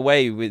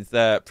away with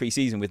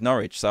pre-season with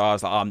Norwich, so I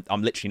was like,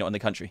 I'm literally not in the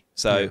country,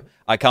 so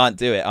I can't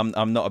do it.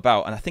 I'm not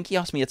about. And I think he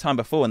asked me a time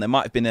before, and there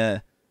might have been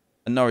a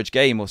Norwich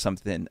game or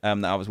something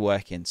that I was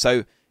working.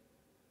 So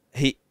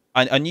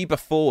I knew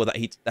before that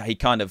he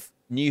kind of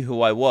knew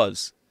who I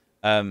was,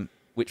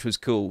 which was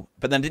cool.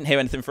 But then I didn't hear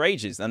anything for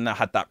ages, and I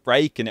had that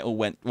break, and it all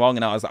went wrong,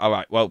 and I was like, all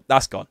right, well,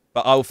 that's gone.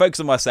 But I'll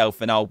focus on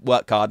myself, and I'll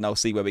work hard, and I'll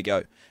see where we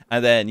go.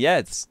 And then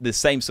it's the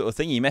same sort of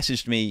thing. He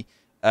messaged me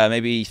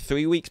maybe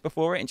 3 weeks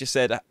before it and just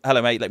said,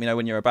 hello mate, let me know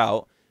when you're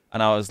about.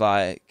 And I was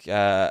like,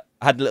 I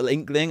had a little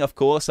inkling, of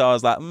course. So I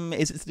was like,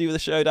 is it to do with the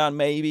showdown?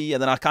 Maybe.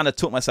 And then I kind of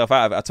talked myself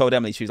out of it. I told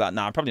Emily, she was like,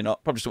 nah, probably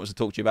not. Probably just wants to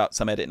talk to you about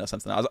some editing or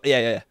something. I was like,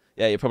 yeah,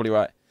 you're probably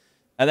right.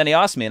 And then he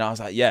asked me, and I was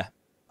like, yeah,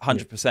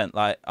 100%.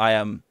 Like I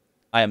am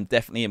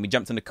definitely. And we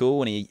jumped on the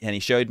call, and he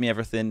showed me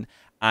everything.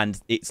 And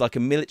it's like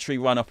a military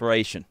run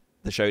operation,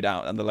 the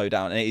showdown and the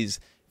Lowdown. And it is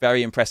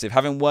very impressive.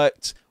 Having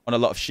worked on a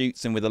lot of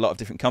shoots and with a lot of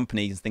different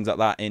companies and things like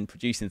that in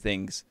producing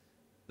things,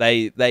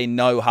 they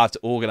know how to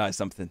organize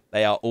something.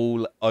 They are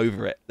all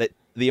over it.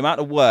 The amount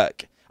of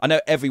work, I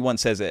know everyone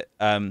says it,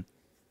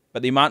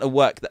 but the amount of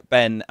work that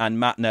Ben and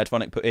Matt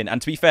Nerdphonic put in,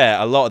 and to be fair,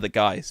 a lot of the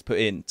guys put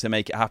in to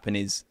make it happen,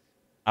 is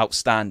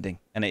outstanding.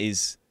 And it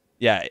is,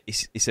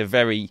 it's a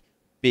very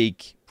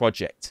big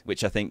project,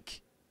 which I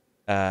think,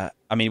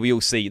 we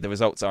all see the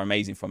results are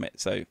amazing from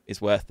it, so it's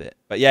worth it.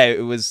 But yeah,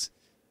 it was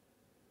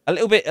a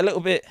little bit,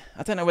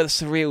 I don't know whether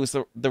surreal is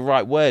the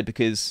right word,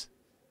 because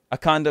I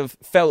kind of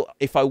felt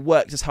if I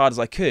worked as hard as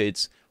I could,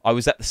 I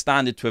was at the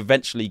standard to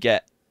eventually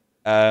get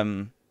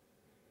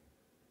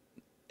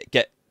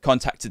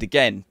contacted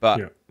again.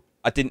 But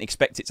I didn't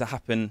expect it to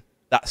happen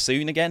that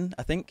soon again,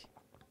 I think,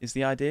 is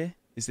the idea,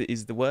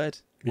 is the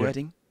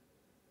wording.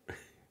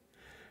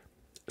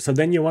 So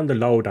then you're on the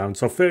Lowdown.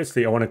 So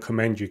firstly, I want to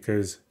commend you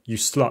because you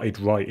slotted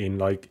right in.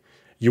 Like,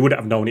 you would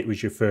have known it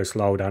was your first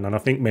Lowdown. And I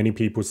think many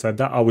people said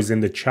that. I was in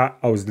the chat.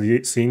 I was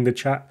seeing the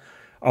chat.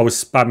 I was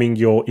spamming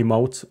your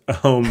emote.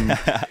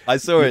 I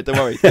saw it. Don't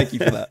worry. Thank you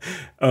for that.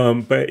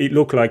 But it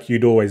looked like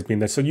you'd always been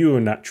there. So you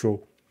were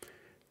natural.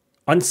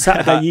 On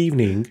Saturday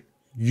evening,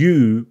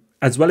 you,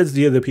 as well as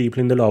the other people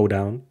in the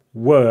Lowdown,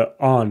 were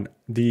on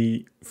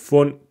the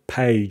front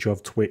page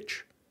of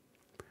Twitch.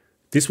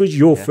 This was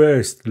your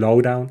first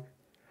Lowdown.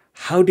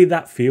 How did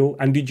that feel?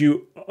 And did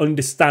you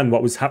understand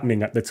what was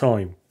happening at the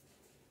time?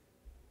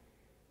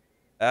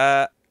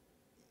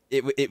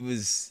 It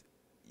was,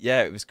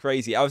 yeah, it was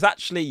crazy. I was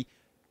actually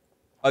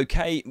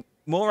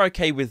more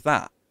okay with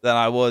that than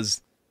I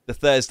was the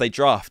Thursday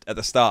draft at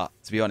the start,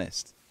 to be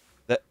honest.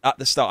 That at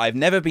the start, I've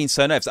never been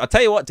so nervous. I'll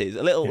tell you what, dude,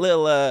 a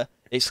little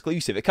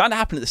exclusive. It kind of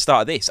happened at the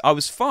start of this. I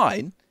was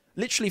fine,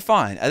 literally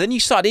fine. And then you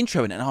started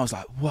introing it, and I was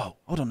like, whoa,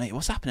 hold on, Nate,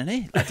 what's happening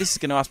here? Like, this is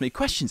going to ask me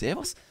questions here.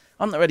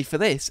 I'm not ready for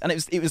this. And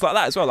it was like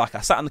that as well. Like,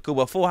 I sat on the call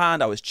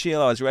beforehand. I was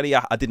chill. I was ready.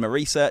 I did my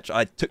research.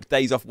 I took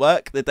days off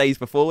work the days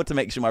before to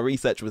make sure my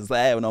research was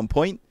there and on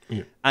point.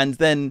 Yeah. And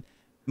then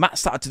Matt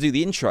started to do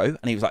the intro,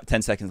 and he was like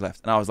 10 seconds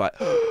left. And I was like,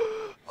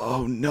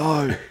 oh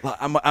no, like,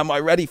 am I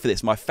ready for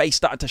this? My face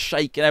started to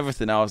shake and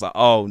everything. I was like,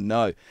 oh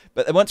no.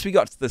 But then once we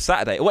got to the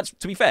Saturday,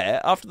 to be fair,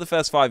 after the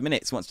first 5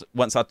 minutes,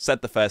 once I'd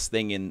said the first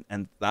thing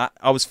and that,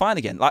 I was fine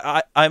again.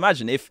 Like, I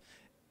imagine if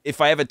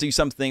I ever do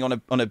something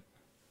on a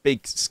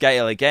big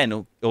scale again,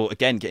 or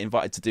again get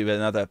invited to do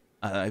another,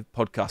 I don't know,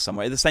 podcast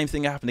somewhere, the same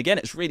thing happened again.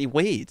 It's really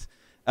weird.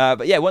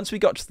 But yeah, once we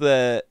got to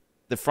the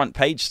front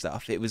page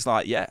stuff, it was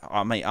like, yeah,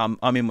 I'm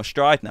in my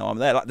stride now. I'm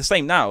there. Like the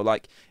same now.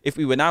 Like if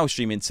we were now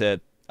streaming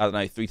to, I don't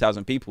know,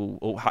 3,000 people,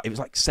 or it was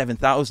like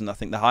 7,000, I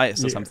think the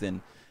highest or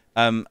something.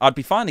 I'd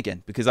be fine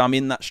again because I'm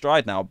in that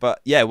stride now.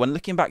 But yeah, when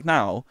looking back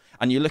now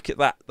and you look at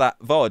that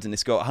VOD and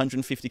it's got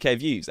 150k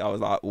views, I was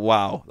like,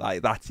 wow,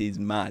 like that is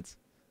mad.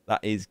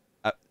 That is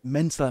a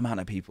mental amount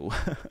of people.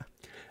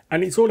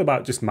 And it's all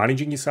about just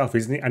managing yourself,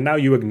 isn't it? And now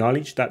you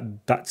acknowledge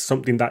that that's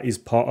something that is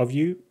part of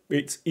you.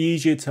 It's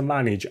easier to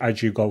manage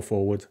as you go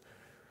forward.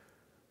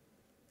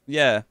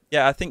 Yeah,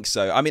 I think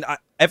so. I mean,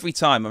 every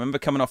time I remember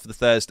coming off the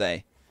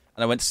Thursday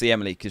and I went to see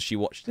Emily because she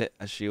watched it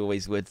as she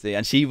always would do,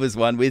 and she was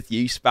one with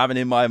you spamming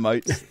in my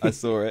emotes. I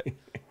saw it,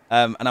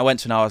 and I went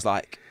to her and I was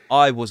like,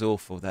 I was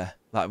awful there.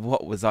 Like,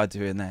 what was I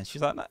doing there?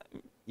 She's like, no,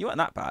 you weren't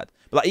that bad.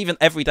 But like even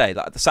every day,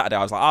 like the Saturday,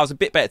 I was like, I was a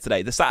bit better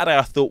today. The Saturday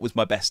I thought was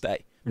my best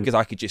day because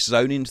I could just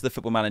zone into the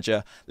Football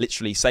Manager,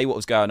 literally say what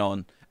was going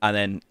on, and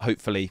then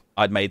hopefully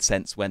I'd made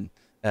sense when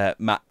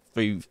Matt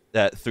threw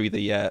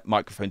the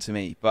microphone to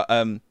me. But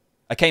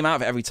I came out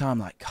of it every time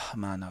like, oh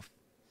man,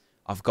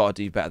 I've got to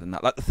do better than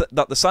that.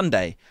 Like the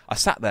Sunday, I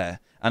sat there,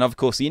 and of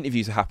course the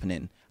interviews are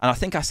happening, and I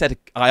think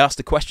I asked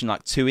a question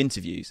like 2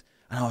 interviews.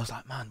 And I was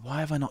like, man, why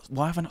have I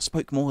not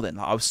spoke more then?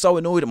 Like, I was so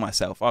annoyed at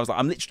myself. I was like,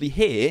 I'm literally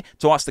here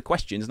to ask the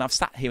questions, and I've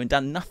sat here and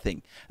done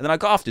nothing. And then I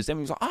got afterwards, and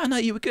he was like, oh, no,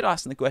 you were good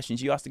asking the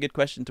questions. You asked a good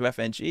question to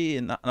FNG,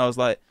 and I was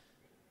like,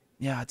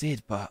 yeah, I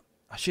did, but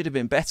I should have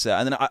been better.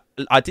 And then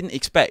I didn't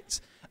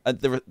expect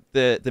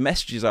the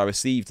messages I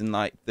received and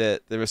like the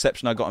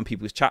reception I got on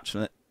people's chats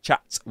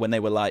when they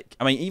were like,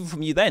 I mean, even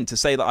from you then to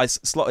say that I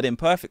slotted in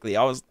perfectly,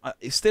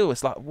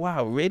 it's like,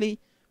 wow, really?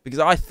 Because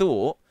I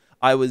thought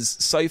I was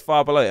so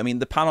far below. I mean,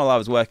 the panel I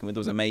was working with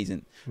was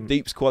amazing.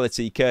 Dupe's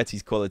quality,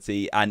 Curtis'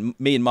 quality, and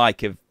me and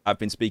Mike have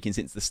been speaking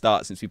since the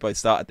start, since we both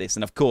started this.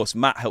 And of course,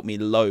 Matt helped me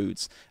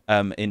loads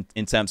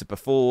in terms of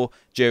before,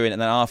 during,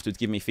 and then afterwards,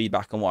 giving me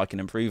feedback on what I can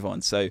improve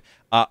on. So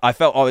I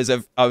felt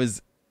I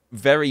was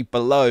very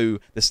below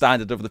the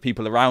standard of the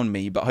people around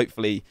me, but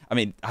hopefully, I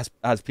mean,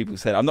 as people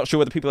said, I'm not sure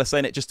whether people are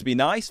saying it just to be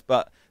nice,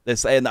 but they're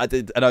saying that I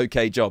did an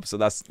okay job. So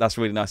that's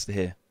really nice to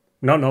hear.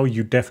 No,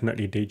 you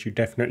definitely did. You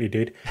definitely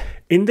did.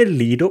 In the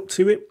lead up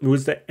to it,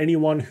 was there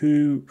anyone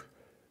who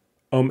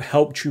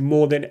helped you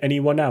more than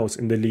anyone else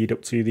in the lead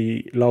up to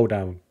the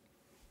lowdown?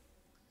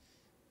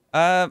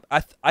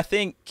 I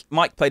think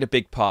Mike played a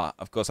big part.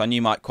 Of course, I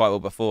knew Mike quite well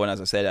before, and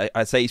as I said,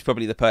 I'd say he's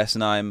probably the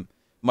person I'm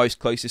most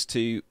closest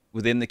to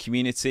within the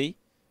community.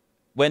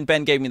 When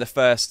Ben gave me the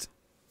first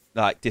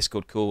like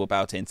Discord call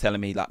about it and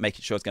telling me like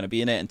making sure I was going to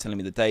be in it and telling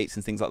me the dates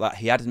and things like that,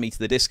 he added me to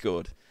the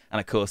Discord. And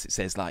of course, it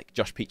says like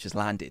Josh Peach has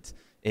landed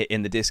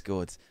in the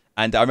Discord.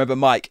 And I remember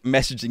Mike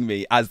messaging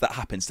me as that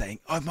happened, saying,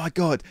 "Oh my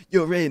God,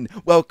 you're in!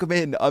 Welcome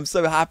in! I'm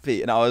so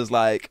happy!" And I was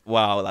like,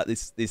 "Wow, like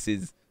this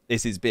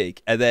is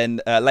big." And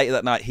then later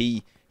that night,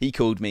 he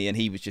called me and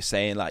he was just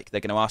saying like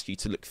they're going to ask you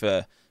to look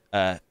for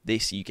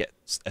this. You get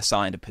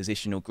assigned a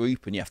positional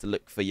group, and you have to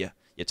look for your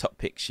top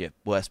picks, your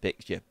worst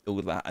picks, all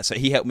of that. So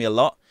he helped me a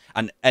lot.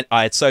 And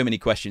I had so many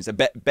questions.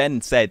 Ben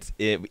said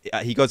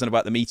he goes on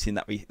about the meeting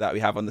that we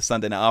have on the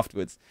Sunday night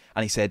afterwards,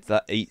 and he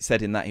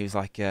said in that he was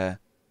like,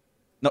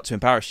 not to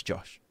embarrass you,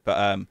 Josh,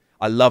 but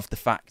I love the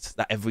fact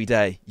that every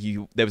day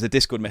there was a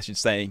Discord message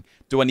saying,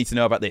 "Do I need to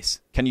know about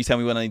this? Can you tell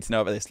me what I need to know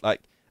about this?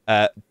 Like,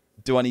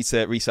 do I need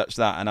to research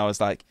that?" And I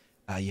was like,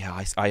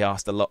 "Yeah, I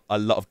asked a lot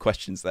of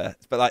questions there."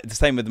 But like the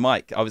same with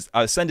Mike, I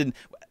was sending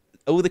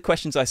all the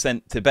questions I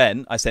sent to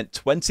Ben. I sent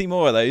 20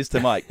 more of those to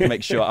Mike to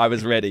make sure I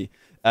was ready.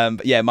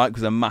 But yeah, Mike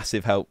was a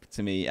massive help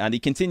to me, and he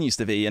continues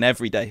to be. And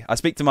every day, I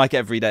speak to Mike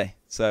every day.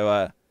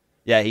 So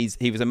yeah,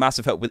 he was a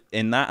massive help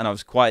in that, and I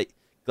was quite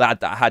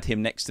glad that I had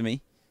him next to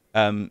me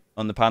on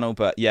the panel.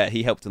 But yeah,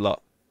 he helped a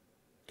lot.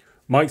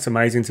 Mike's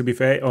amazing, to be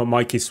fair.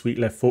 Mike is Sweet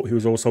Left Foot,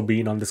 who's also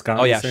been on the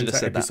Scouting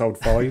Centre episode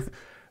 5.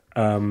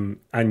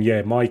 And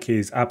yeah, Mike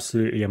is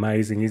absolutely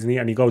amazing, isn't he?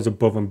 And he goes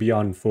above and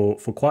beyond for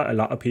quite a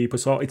lot of people.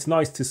 So it's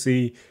nice to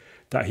see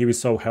that he was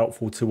so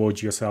helpful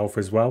towards yourself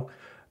as well.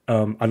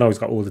 I know he's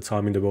got all the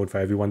time in the world for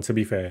everyone, to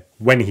be fair,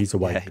 when he's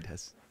awake. Yeah, he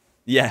does.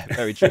 Yeah,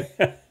 very true.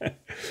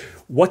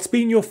 What's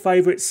been your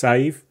favourite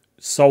save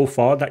so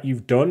far that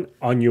you've done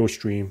on your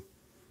stream?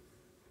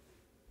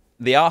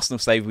 The Arsenal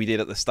save we did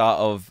at the start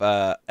of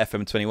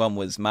FM21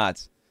 was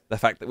mad. The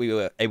fact that we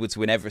were able to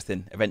win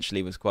everything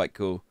eventually was quite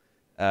cool.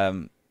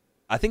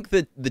 I think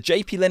the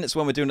JP Lennox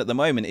one we're doing at the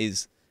moment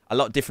is a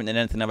lot different than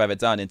anything I've ever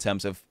done in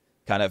terms of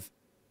kind of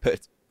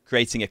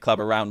creating a club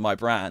around my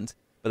brand,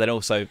 but then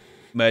also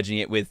merging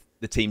it with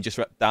the team just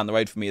down the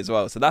road from me as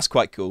well. So that's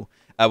quite cool.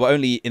 We're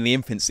only in the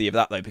infancy of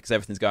that, though, because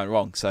everything's going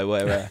wrong. So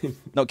we're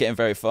not getting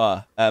very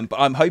far. But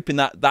I'm hoping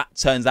that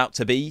turns out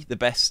to be the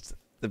best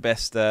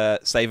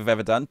save I've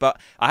ever done. But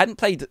I hadn't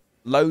played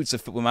loads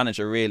of Football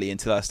Manager, really,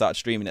 until I started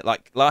streaming it.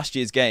 Like, last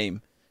year's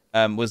game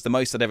was the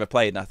most I'd ever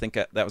played, and I think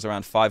that was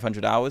around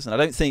 500 hours. And I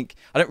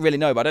don't really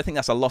know, but I don't think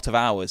that's a lot of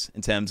hours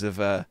in terms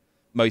of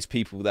most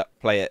people that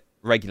play it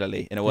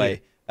regularly, in a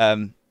way.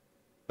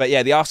 But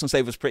yeah, the Arsenal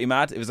save was pretty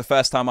mad. It was the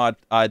first time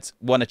I'd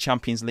won a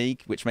Champions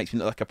League, which makes me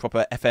look like a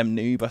proper FM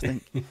noob, I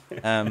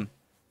think.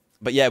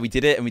 But yeah, we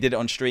did it, and we did it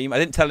on stream. I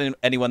didn't tell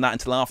anyone that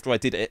until after I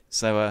did it,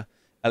 so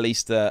at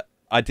least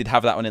I did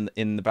have that one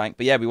in the bank.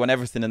 But yeah, we won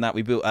everything in that.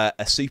 We built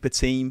a super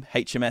team,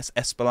 HMS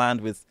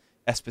Esperland, with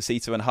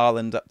Esposito and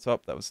Haaland up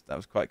top. That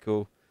was quite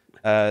cool.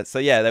 So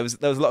yeah, there was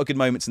a lot of good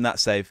moments in that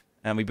save,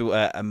 and we built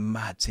a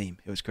mad team.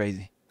 It was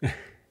crazy.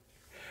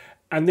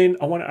 And then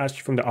I want to ask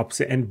you from the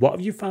opposite end, what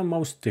have you found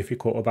most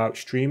difficult about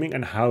streaming,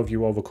 and how have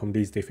you overcome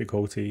these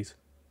difficulties?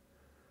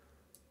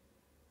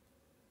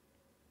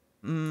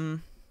 Let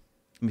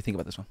me think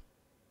about this one.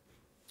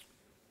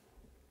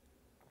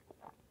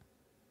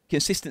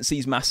 Consistency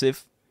is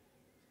massive.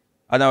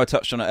 I know I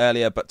touched on it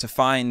earlier, but to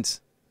find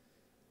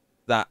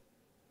that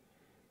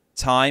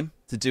time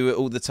to do it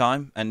all the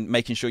time and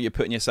making sure you're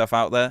putting yourself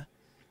out there,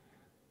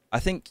 I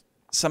think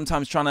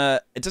sometimes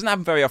it doesn't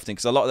happen very often,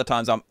 because a lot of the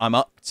times I'm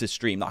up to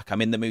stream, like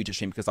I'm in the mood to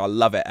stream because I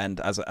love it, and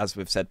as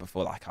we've said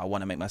before, like I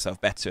want to make myself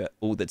better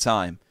all the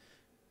time.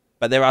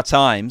 But there are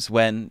times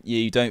when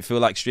you don't feel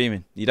like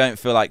streaming, you don't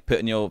feel like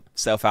putting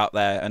yourself out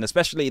there, and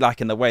especially like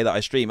in the way that I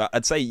stream,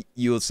 I'd say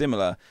you're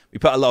similar. We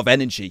put a lot of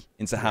energy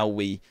into how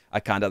we are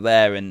kind of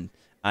there and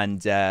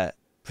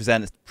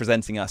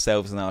presenting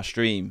ourselves in our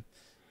stream.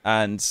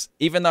 And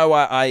even though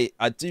I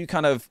do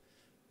kind of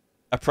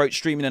approach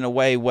streaming in a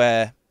way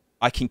where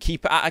I can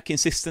keep it at a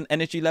consistent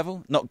energy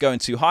level, not going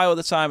too high all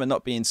the time and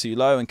not being too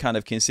low, and kind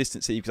of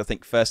consistency, because I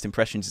think first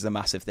impressions is a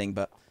massive thing,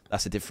 but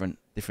that's a different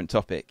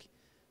topic.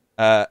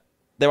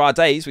 There are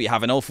days where you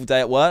have an awful day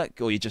at work,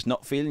 or you're just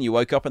not feeling, you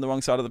woke up on the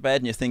wrong side of the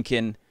bed and you're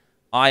thinking,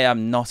 I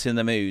am not in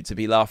the mood to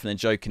be laughing and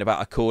joking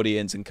about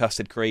accordions and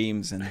custard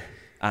creams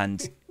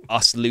and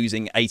us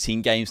losing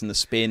 18 games in the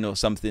spin or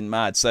something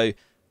mad. So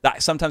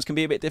that sometimes can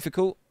be a bit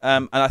difficult.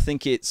 And I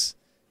think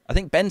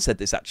Ben said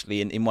this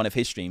actually in one of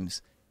his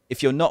streams.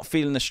 If you're not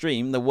feeling the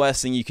stream, the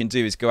worst thing you can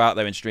do is go out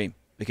there and stream.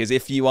 Because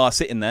if you are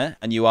sitting there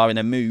and you are in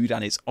a mood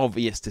and it's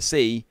obvious to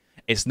see,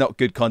 it's not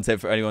good content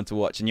for anyone to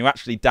watch. And you're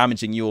actually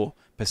damaging your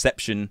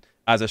perception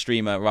as a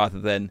streamer rather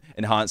than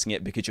enhancing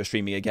it because you're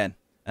streaming again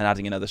and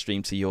adding another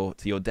stream to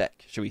your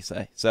deck, shall we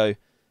say. So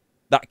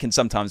that can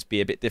sometimes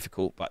be a bit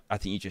difficult, but I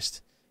think you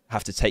just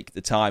have to take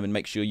the time and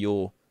make sure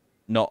you're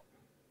not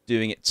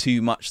doing it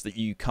too much that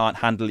you can't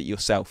handle it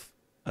yourself,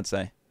 I'd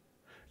say.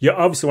 You're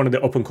obviously one of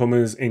the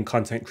up-and-comers in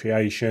content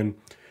creation.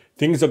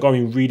 Things are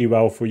going really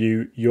well for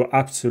you. You're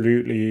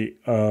absolutely,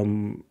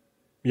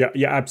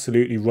 you're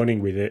absolutely running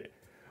with it.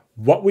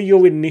 What were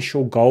your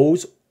initial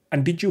goals,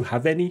 and did you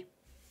have any?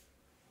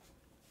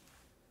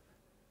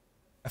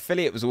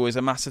 Affiliate was always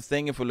a massive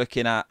thing if we're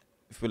looking at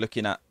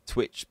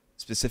Twitch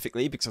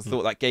specifically, because I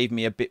thought that gave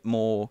me a bit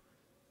more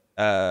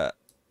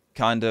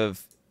kind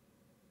of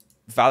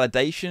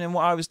validation in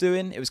what I was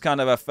doing. It was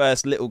kind of a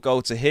first little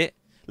goal to hit.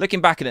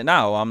 Looking back at it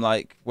now, I'm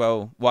like,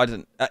 well, why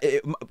didn't...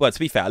 well, to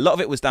be fair, a lot of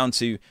it was down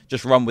to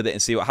just run with it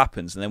and see what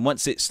happens. And then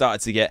once it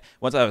started to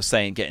once I was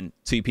saying getting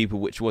 2 people,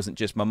 which wasn't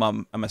just my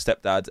mum and my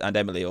stepdad and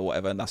Emily or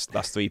whatever, and that's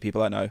 3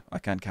 people I know, I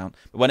can count.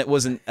 But when it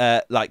wasn't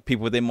like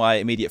people within my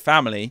immediate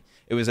family,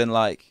 it was in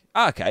like,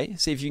 okay,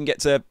 see if you can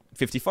get to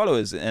 50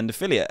 followers and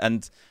affiliate.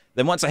 And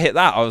then once I hit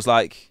that, I was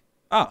like,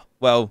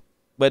 well,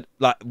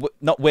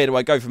 not where do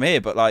I go from here?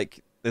 But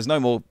like, there's no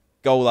more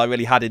goal I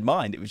really had in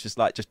mind. It was just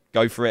like, just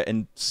go for it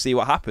and see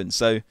what happens.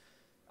 So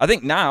I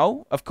think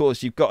now, of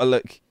course, you've got to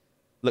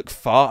look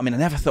far. I mean, I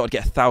never thought I'd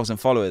get 1,000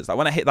 followers. Like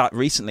when I hit that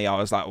recently, I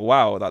was like,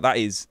 wow, that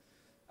is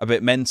a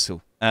bit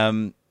mental.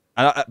 And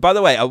by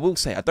the way, I will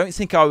say, I don't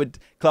think I would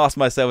class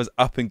myself as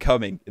up and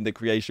coming in the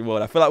creation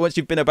world. I feel like once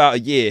you've been about a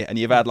year and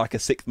you've had like a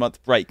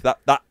 6-month break,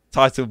 that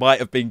title might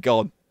have been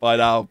gone by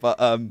now.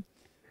 But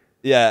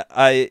yeah,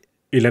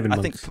 11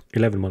 months.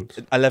 11 months.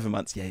 11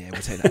 months. Yeah,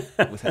 we'll say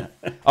that.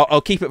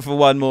 I'll keep it for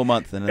 1 more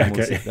month and then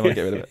we'll see. Then we'll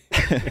get rid of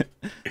it.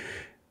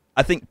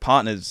 I think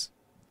partners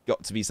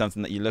got to be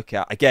something that you look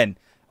at. Again,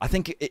 I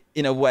think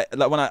in a way,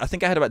 like I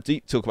think I heard about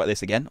Duke talk about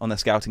this again on the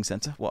Scouting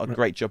Centre. What a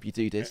great job you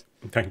did.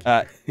 Thank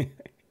you.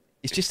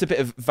 it's just a bit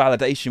of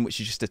validation, which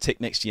is just a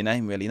tick next to your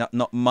name, really.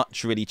 Not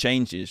much really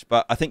changes.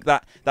 But I think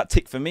that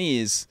tick for me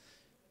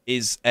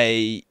is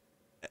a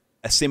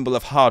symbol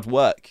of hard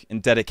work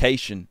and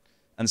dedication,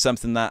 and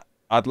something that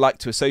I'd like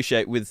to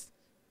associate with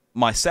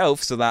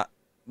myself, so that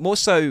more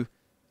so,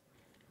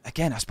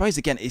 again, I suppose,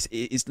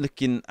 is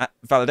looking at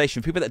validation.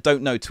 For people that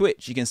don't know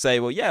Twitch, you can say,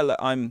 well, yeah, look,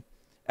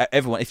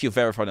 everyone, if you're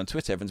verified on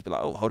Twitter, everyone's be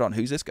like, oh, hold on,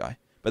 who's this guy?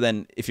 But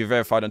then if you're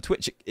verified on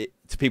Twitch,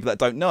 to people that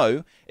don't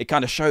know, it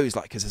kind of shows,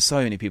 like, because there's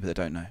so many people that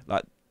don't know.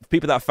 Like,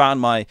 people that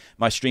found my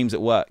streams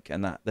at work,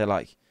 and that they're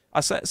like,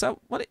 so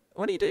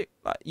what do you do?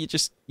 Like, you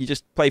just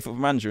play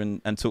Football Manager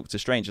and talk to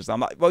strangers. I'm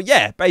like, well,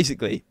 yeah,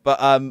 basically. But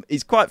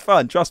it's quite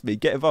fun. Trust me,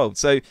 get involved.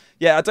 So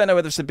yeah, I don't know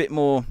whether it's a bit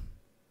more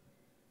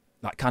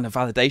like kind of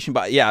validation,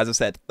 but yeah, as I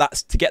said,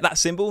 that's to get that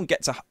symbol and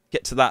get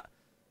to that,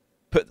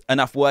 put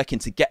enough work in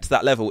to get to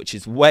that level, which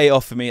is way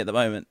off for me at the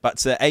moment. But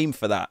to aim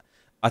for that,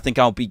 I think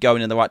I'll be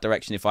going in the right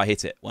direction if I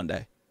hit it one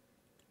day.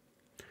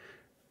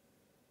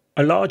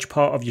 A large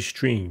part of your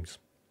streams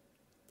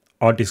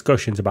are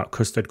discussions about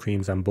custard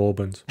creams and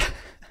bourbons.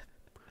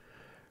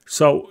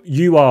 So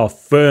you are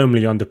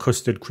firmly on the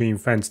custard cream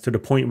fence, to the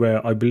point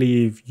where I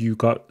believe you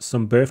got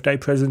some birthday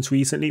presents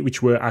recently,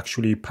 which were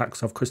actually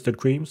packs of custard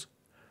creams.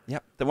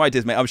 Yep, the way it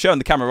is, mate. I'm showing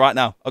the camera right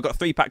now. I've got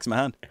 3 packs in my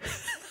hand.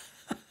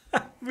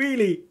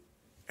 Really?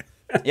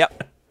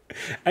 Yep.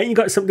 And you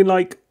got something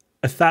like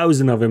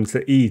 1,000 of them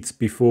to eat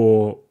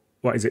before,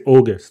 what is it,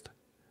 August?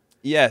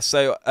 Yeah,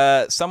 so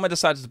someone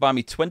decided to buy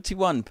me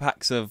 21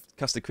 packs of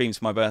custard creams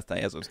for my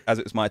birthday, as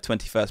it was my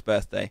 21st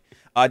birthday.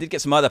 I did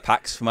get some other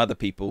packs from other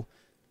people.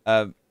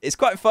 It's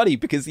quite funny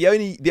because the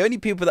only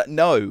people that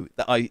know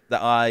that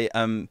I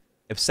am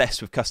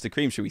obsessed with custard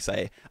cream, should we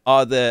say,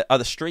 are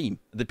the stream,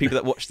 the people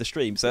that watch the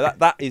stream. So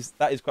that is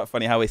quite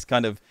funny how it's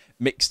kind of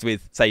mixed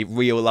with, say,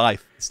 real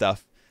life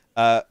stuff.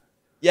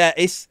 Yeah,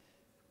 it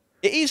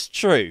is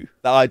true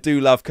that I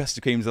do love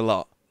custard creams a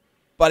lot,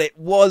 but it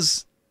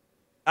was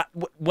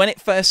when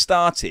it first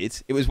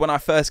started. It was when I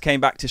first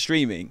came back to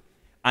streaming,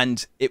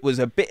 and it was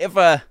a bit of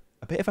a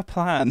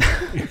plan,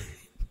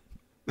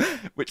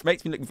 which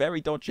makes me look very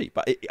dodgy.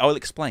 But I'll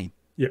explain.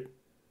 Yep.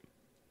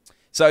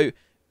 So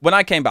when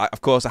I came back,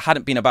 of course, I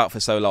hadn't been about for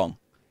so long,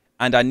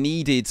 and I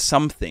needed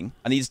something.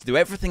 I needed to do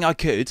everything I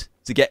could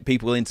to get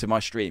people into my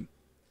stream.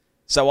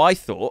 So I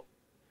thought,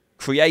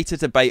 create a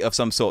debate of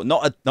some sort,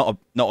 not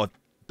a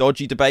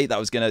dodgy debate that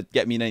was going to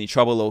get me in any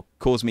trouble or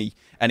cause me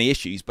any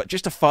issues, but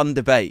just a fun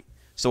debate.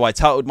 So I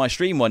titled my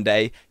stream one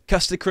day,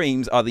 "Custard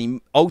creams are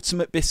the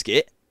ultimate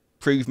biscuit.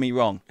 Prove me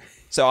wrong."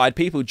 So I had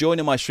people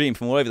joining my stream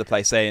from all over the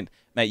place saying,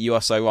 "Mate, you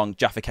are so wrong.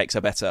 Jaffa cakes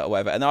are better," or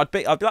whatever. And I'd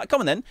be like, "Come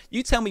on, then.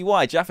 You tell me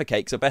why Jaffa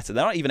cakes are better.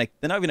 They're not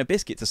even a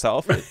biscuit to start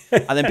off with."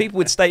 And then people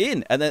would stay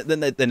in, and then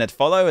they'd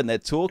follow and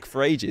they'd talk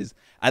for ages.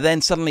 And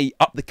then suddenly,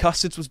 Up the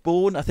Custards was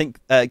born. I think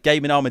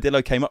Gaming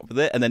Armadillo came up with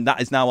it, and then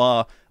that is now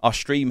our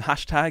stream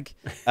hashtag.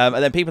 And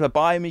then people are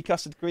buying me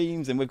custard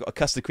creams, and we've got a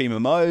custard cream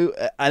emo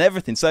and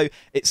everything. So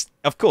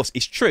of course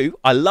it's true.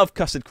 I love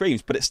custard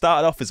creams, but it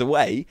started off as a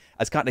way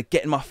as kind of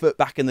getting my foot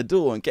back in the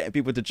door and getting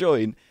people to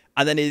join,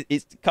 and then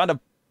it's kind of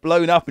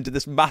blown up into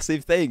this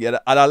massive thing, and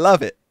I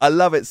love it. I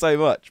love it so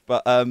much.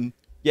 But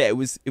yeah, it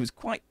was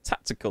quite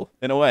tactical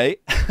in a way.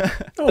 I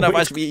don't know if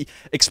I should be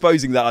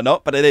exposing that or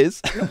not, but it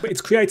is. No, but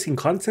it's creating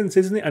content,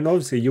 isn't it? And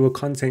obviously you're a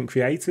content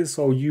creator,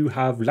 so you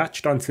have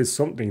latched onto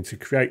something to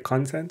create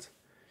content.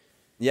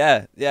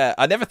 Yeah.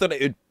 I never thought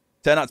it would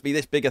turn out to be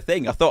this big a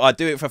thing. I thought I'd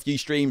do it for a few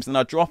streams and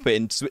I'd drop it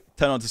and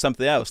turn on to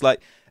something else.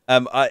 Like,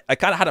 I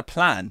kind of had a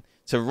plan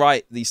to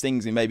write these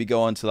things and maybe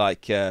go on to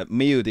like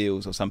meal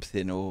deals or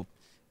something, or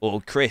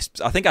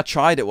crisps. I think I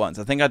tried it once.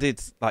 I think I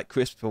did like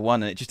crisps for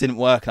one, and it just didn't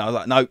work. And I was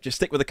like, no, just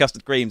stick with the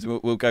custard creams.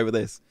 We'll go with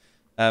this.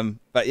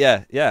 But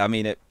yeah. I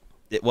mean, it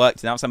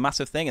worked. Now it's a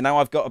massive thing, and now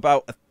I've got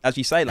about, as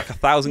you say, like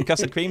 1,000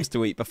 custard creams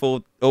to eat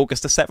before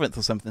August the 7th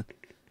or something.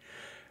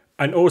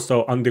 And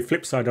also, on the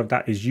flip side of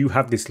that is you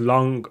have this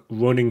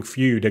long-running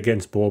feud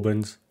against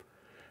bourbons.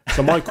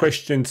 So my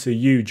question to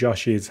you,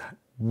 Josh, is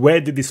where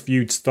did this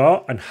feud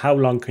start, and how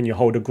long can you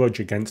hold a grudge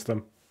against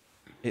them?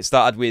 It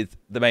started with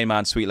the main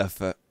man, Sweet Love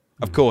Foot.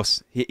 Of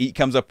course, he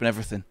comes up in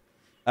everything.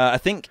 I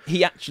think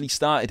he actually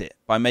started it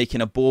by making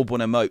a bourbon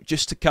emote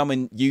just to come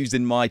and use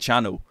in my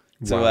channel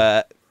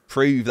to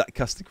prove that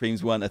custard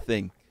creams weren't a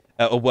thing,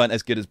 or weren't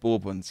as good as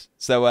bourbons.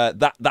 So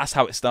that's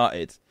how it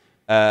started.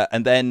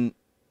 And then,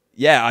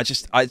 yeah,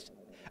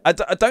 I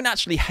don't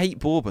actually hate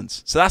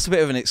bourbons, so that's a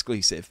bit of an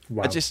exclusive.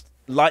 Wow. I just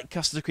like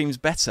custard creams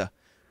better.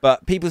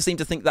 But people seem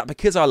to think that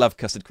because I love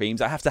custard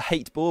creams, I have to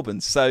hate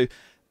bourbons. So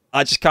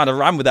I just kind of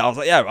ran with it. I was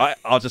like, yeah, right,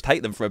 I'll just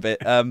hate them for a bit.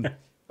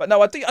 But no,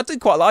 I do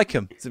quite like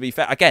them, to be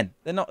fair. Again,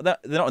 they're not.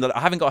 I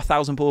haven't got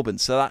 1,000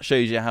 bourbons, so that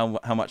shows you how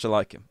much I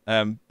like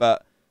them.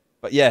 But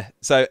yeah,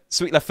 so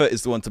Sweet Left Foot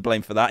is the one to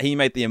blame for that. He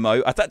made the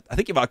emote. I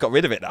think he might have got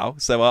rid of it now.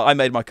 So I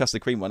made my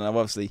custard cream one, and I've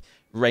obviously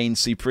reigned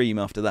supreme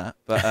after that.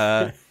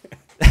 But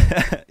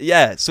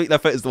yeah, Sweet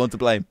Left Foot is the one to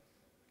blame.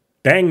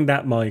 Dang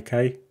that mic,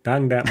 eh?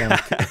 Dang that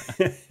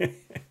mic.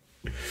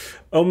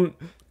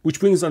 Which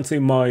brings on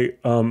to my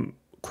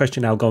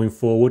question now going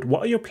forward.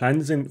 What are your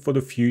plans for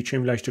the future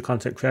in relation to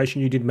content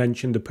creation? You did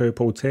mention the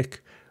Purple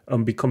Tick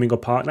and becoming a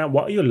partner.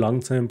 What are your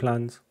long-term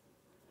plans?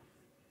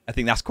 I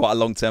think that's quite a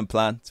long-term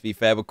plan, to be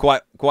fair. We're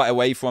quite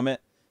away from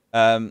it.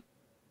 As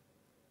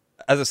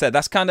I said,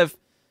 that's kind of...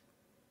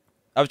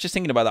 I was just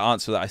thinking about the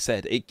answer that I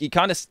said. It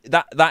kind of...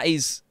 That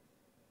is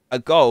a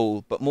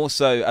goal, but more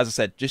so, as I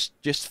said,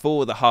 just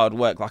for the hard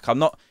work. Like, I'm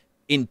not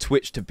in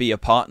Twitch to be a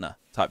partner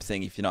type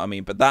thing, if you know what I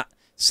mean. But that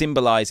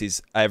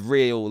symbolizes a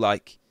real,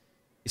 like...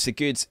 It's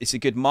a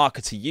good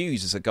marker to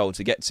use as a goal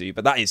to get to.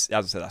 But that is,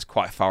 as I said, that's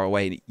quite far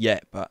away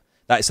yet. But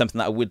that is something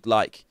that I would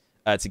like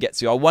to get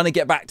to. I want to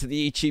get back to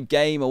the YouTube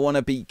game. I want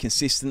to be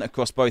consistent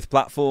across both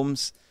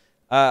platforms.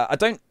 I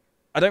don't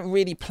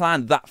really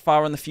plan that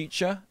far in the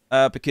future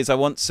because I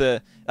want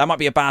to. That might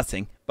be a bad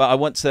thing, but I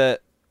want to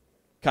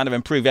kind of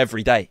improve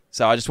every day.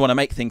 So I just want to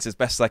make things as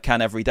best as I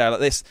can every day. Like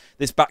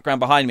this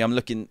background behind me, I'm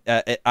looking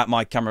at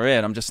my camera here,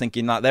 and I'm just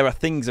thinking like there are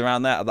things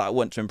around there that I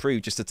want to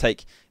improve, just to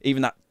take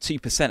even that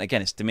 2%.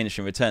 Again, it's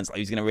diminishing returns. Like,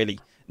 who's going to really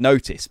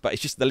notice? But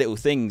it's just the little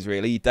things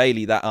really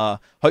daily that are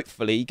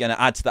hopefully going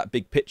to add to that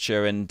big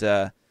picture and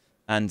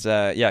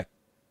yeah,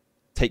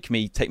 take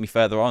me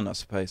further on, I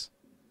suppose.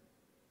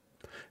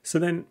 So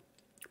then,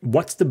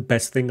 what's the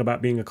best thing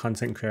about being a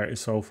content creator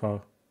so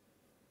far?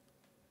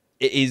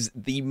 It is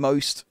the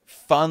most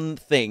fun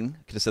thing,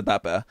 could have said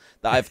that better,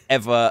 that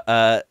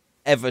I've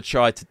ever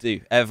tried to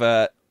do,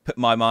 ever put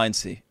my mind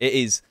to. It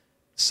is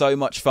so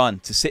much fun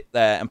to sit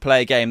there and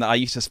play a game that I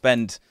used to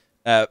spend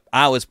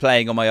hours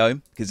playing on my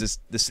own, because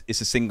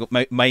it's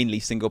a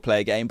mainly single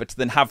player game, but to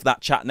then have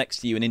that chat next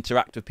to you and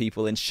interact with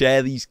people and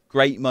share these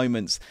great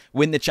moments,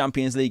 win the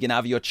Champions League and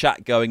have your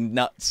chat going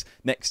nuts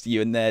next to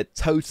you, and they're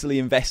totally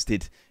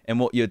invested in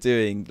what you're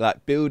doing,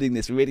 like building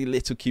this really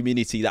little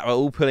community that we're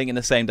all pulling in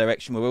the same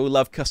direction, where we all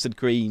love custard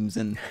creams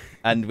and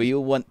we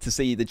all want to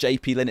see the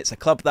JP Linux, a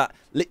club that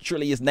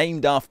literally is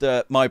named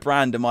after my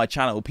brand and my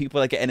channel.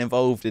 People are getting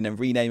involved in and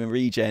renaming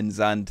regens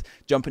and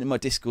jumping in my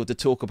Discord to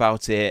talk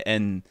about it,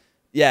 and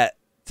yeah,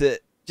 the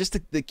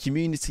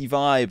community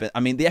vibe. I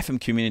mean, the FM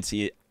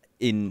community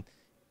in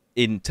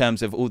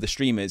terms of all the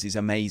streamers is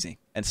amazing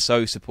and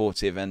so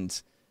supportive, and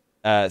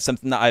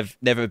something that I've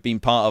never been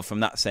part of from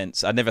that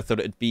sense. I never thought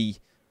it'd be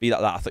like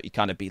that. I thought you'd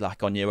kind of be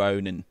like on your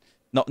own and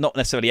not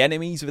necessarily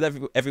enemies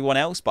with everyone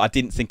else, but I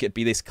didn't think it'd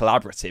be this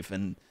collaborative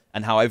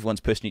and how everyone's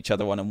pushing each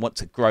other on and want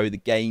to grow the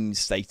game's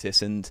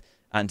status and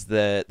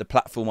the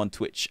platform on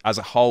Twitch as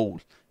a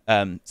whole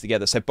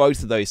together. So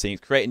both of those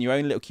things, creating your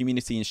own little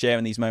community and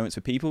sharing these moments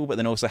with people, but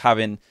then also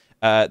having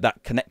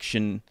that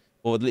connection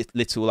or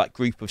little like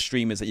group of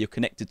streamers that you're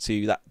connected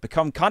to that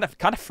become kind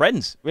of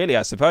friends, really,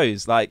 I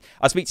suppose. Like,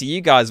 I speak to you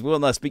guys,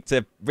 I speak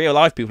to real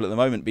life people at the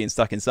moment, being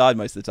stuck inside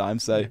most of the time.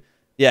 So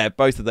yeah,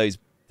 both of those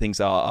things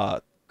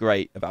are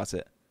great about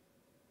it.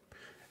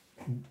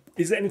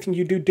 Is there anything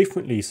you do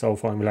differently so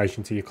far in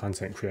relation to your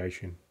content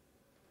creation?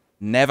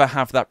 Never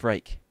have that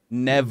break.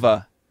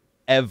 Never,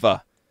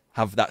 ever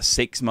have that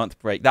 6-month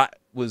break. I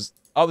was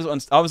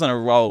on a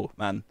roll,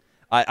 man.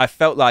 I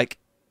felt like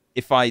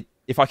if I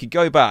could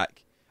go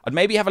back, I'd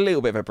maybe have a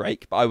little bit of a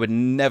break, but I would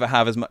never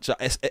have as much.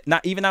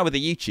 Even now with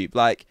the YouTube,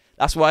 like,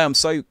 that's why I'm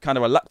so kind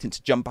of reluctant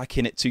to jump back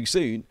in it too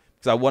soon,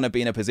 because I want to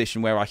be in a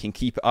position where I can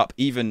keep it up,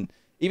 even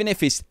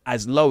if it's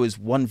as low as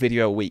one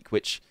video a week,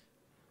 which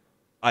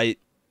I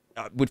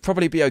would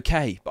probably be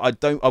okay.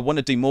 But I want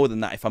to do more than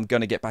that if I'm going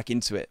to get back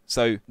into it.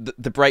 So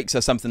the breaks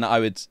are something that I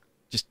would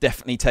just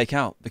definitely take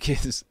out,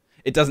 because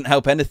it doesn't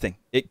help anything.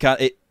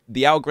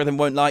 The algorithm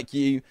won't like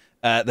you.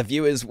 The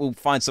viewers will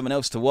find someone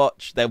else to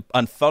watch. They'll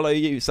unfollow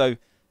you. So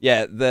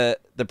yeah,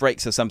 the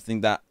breaks are something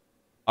that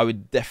I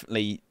would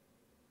definitely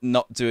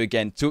not do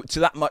again to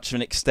that much of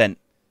an extent.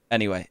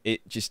 Anyway,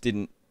 it just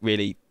didn't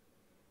really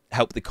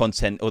help the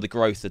content or the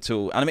growth at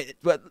all. And I mean,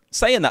 but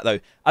saying that though,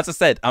 as I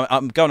said,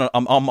 I'm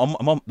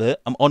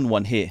on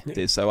one here,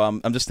 so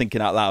I'm just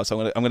thinking out loud. So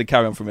I'm gonna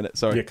carry on for a minute.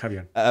 Sorry. Yeah,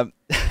 carry on.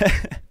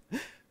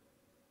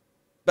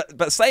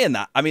 But saying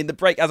that, I mean, the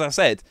break, as I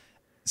said,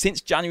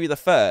 since January the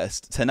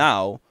 1st to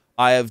now,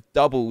 I have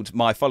doubled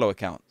my follow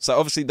count. So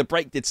obviously the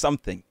break did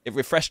something. It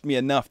refreshed me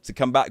enough to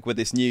come back with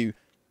this new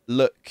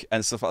look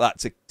and stuff like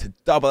that to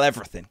double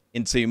everything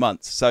in 2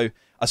 months. So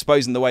I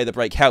suppose in the way the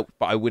break helped,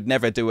 but I would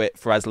never do it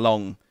for as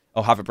long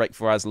or have a break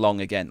for as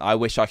long again. I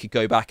wish I could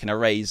go back and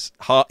erase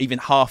even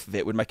half of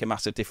it. Would make a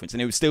massive difference,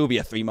 and it would still be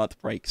a 3-month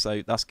break.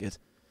 So that's good.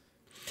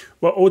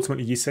 Well,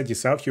 ultimately, you said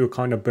yourself you were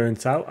kind of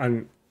burnt out,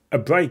 and a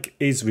break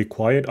is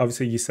required.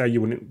 Obviously, you say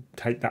you wouldn't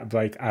take that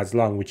break as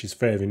long, which is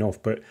fair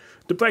enough, but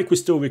the break was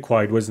still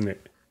required, wasn't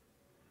it?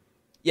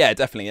 Yeah,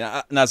 definitely.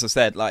 And as I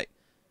said, like,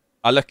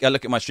 I look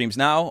at my streams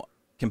now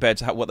compared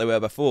to what they were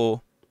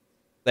before.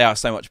 They are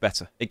so much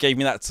better. It gave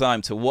me that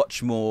time to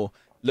watch more,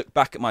 look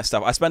back at my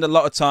stuff. I spend a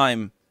lot of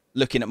time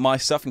looking at my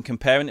stuff and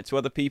comparing it to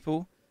other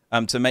people,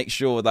 to make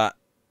sure that,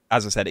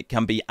 as I said, it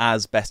can be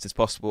as best as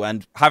possible.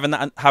 And having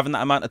that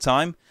amount of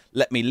time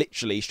let me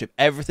literally strip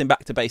everything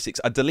back to basics.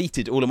 I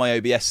deleted all of my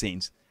OBS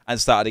scenes and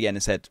started again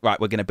and said, right,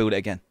 we're going to build it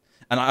again.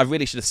 And I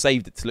really should have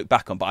saved it to look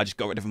back on, but I just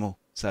got rid of them all.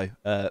 So,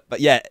 but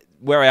yeah,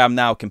 where I am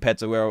now compared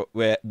to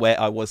where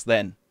I was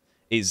then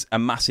is a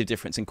massive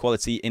difference in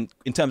quality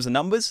in terms of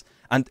numbers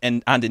and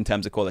in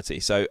terms of quality.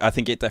 So I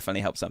think it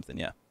definitely helps something.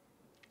 Yeah.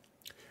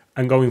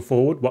 And going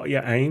forward, what are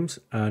your aims?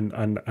 And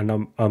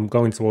I'm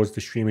going towards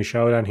the streamer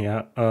showdown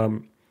here.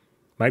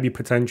 Maybe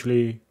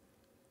potentially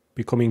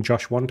becoming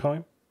Josh one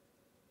time,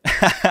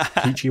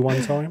 Peachy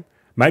one time,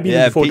 maybe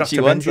even before Peachy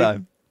Dr. one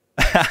Benji.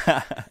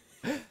 time.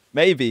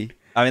 Maybe.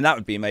 I mean, that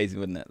would be amazing,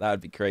 wouldn't it? That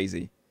would be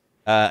crazy.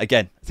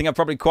 Again, I think I'm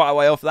probably quite a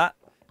way off that.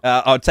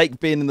 I'll take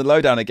being in the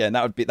lowdown again.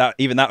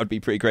 That would be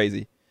pretty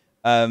crazy.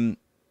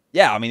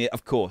 Yeah, I mean,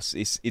 of course,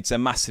 it's a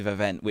massive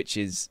event which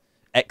is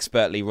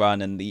expertly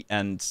run, and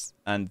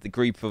the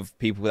group of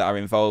people that are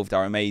involved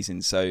are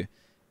amazing. So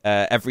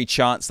every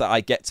chance that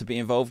I get to be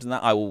involved in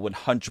that, I will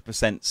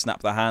 100%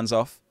 snap their hands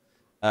off.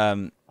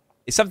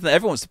 It's something that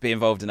everyone wants to be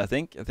involved in. I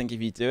think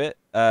if you do it.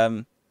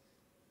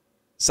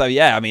 So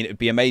yeah, I mean, it'd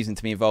be amazing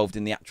to be involved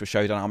in the actual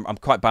showdown. I'm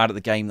quite bad at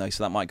the game though,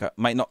 so that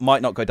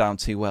might not go down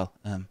too well.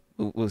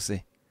 We'll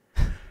see.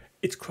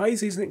 It's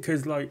crazy, isn't it?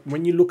 Because like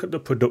when you look at the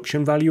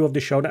production value of the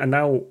showdown, and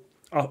now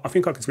I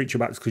think I can speak to you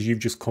about this because you've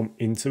just come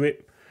into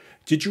it.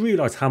 Did you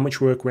realise how much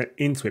work went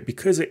into it?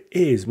 Because it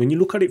is, when you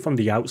look at it from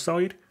the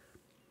outside,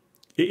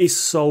 it is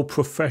so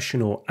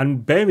professional.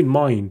 And bear in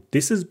mind,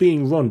 this is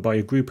being run by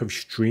a group of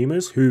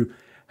streamers who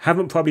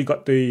haven't probably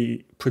got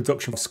the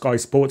production of Sky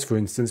Sports, for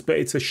instance, but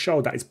it's a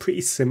show that is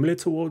pretty similar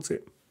towards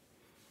it.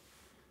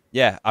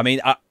 Yeah, I mean,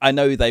 I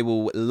know they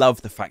will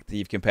love the fact that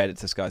you've compared it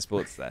to Sky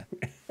Sports there.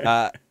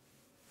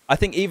 I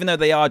think even though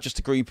they are just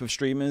a group of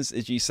streamers,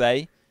 as you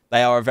say,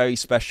 they are a very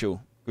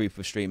special group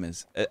of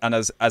streamers. And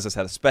as I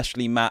said,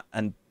 especially Matt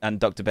and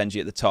Dr. Benji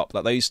at the top,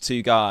 like those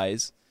two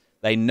guys,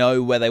 they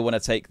know where they want to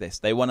take this.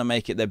 They want to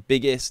make it the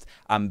biggest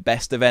and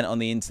best event on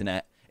the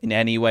internet in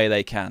any way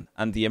they can.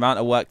 And the amount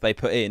of work they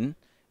put in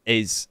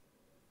is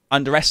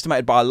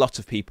underestimated by a lot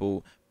of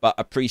people, but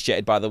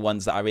appreciated by the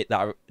ones that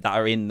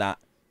are in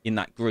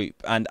that group.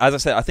 And as I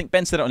said, I think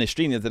Ben said it on his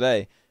stream the other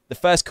day, the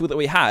first call that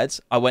we had,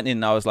 I went in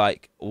and I was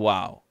like,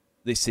 wow,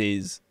 this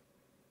is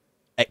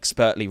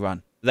expertly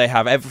run. They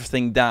have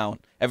everything down,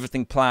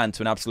 everything planned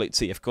to an absolute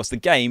T. Of course, the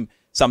game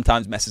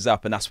sometimes messes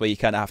up, and that's where you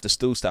kind of have to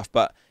stall stuff.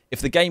 But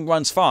if the game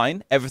runs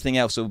fine, everything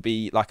else will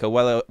be like a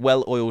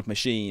well-oiled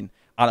machine,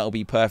 and it'll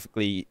be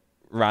perfectly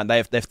ran.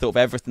 They've thought of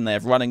everything. They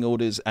have running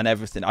orders and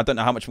everything. I don't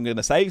know how much I'm going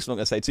to say, so I'm not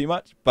going to say too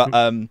much. But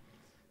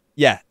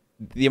yeah,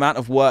 the amount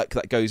of work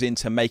that goes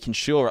into making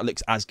sure it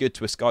looks as good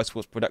to a Sky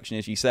Sports production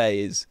as you say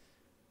is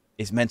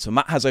mental.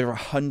 Matt has over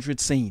 100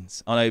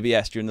 scenes on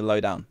OBS during the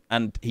lowdown,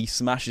 and he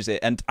smashes it,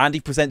 and he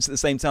presents at the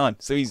same time.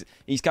 So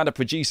he's kind of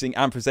producing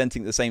and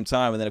presenting at the same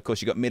time. And then of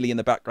course you've got Millie in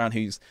the background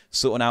who's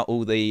sorting out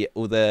all the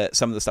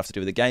some of the stuff to do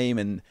with the game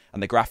and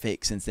the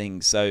graphics and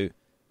things. So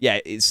yeah,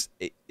 it's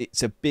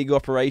a big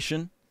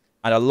operation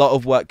and a lot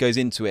of work goes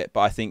into it,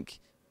 but I think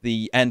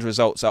the end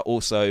results are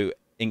also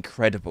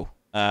incredible.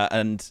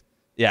 And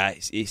yeah,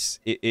 it's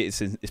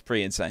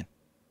pretty insane.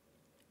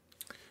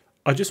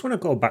 I just want to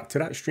go back to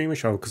that streamer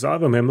show because I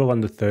remember on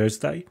the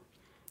Thursday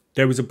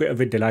there was a bit of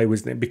a delay,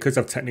 wasn't it, because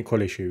of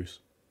technical issues.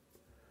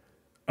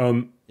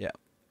 Yeah.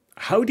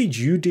 How did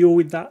you deal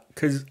with that?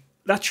 Because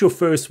that's your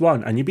first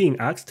one, and you're being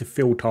asked to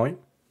fill time.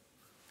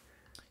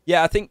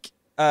 Yeah, I think,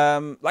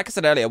 like I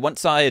said earlier,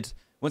 once I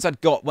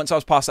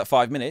was past that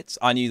 5 minutes,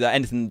 I knew that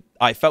anything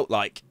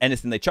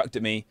they chucked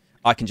at me,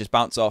 I can just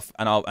bounce off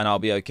and I'll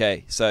be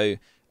okay. So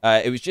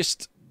it was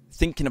just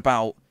thinking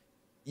about.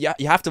 Yeah,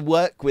 you have to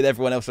work with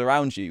everyone else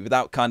around you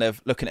without kind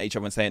of looking at each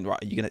other and saying, right,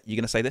 you're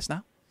gonna say this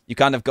now? You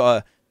kind of got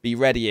to be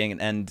ready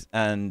and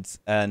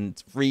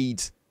not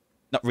read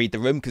the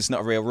room because it's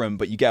not a real room,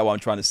 but you get what I'm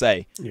trying to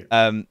say.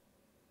 Yeah.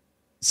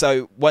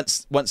 So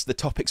once the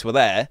topics were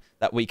there,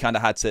 that we kind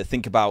of had to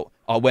think about,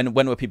 when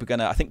were people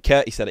gonna? I think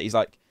Curtis said it. He's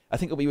like, I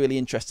think it'll be really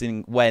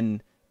interesting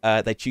when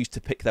they choose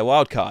to pick their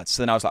wild cards.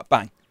 So then I was like,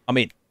 bang, I'm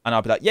in, and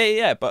I'll be like,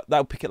 yeah, but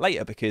they'll pick it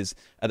later because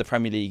the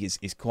Premier League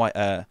is quite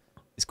a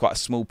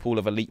small pool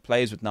of elite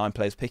players with 9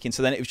 players picking.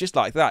 So then it was just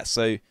like that.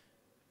 So you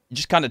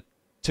just kind of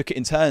took it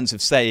in turns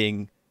of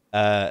saying,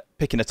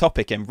 picking a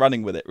topic and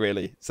running with it,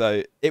 really.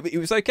 So it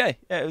was okay.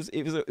 Yeah,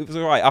 it was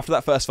all right. After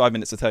that first 5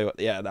 minutes, I tell you what,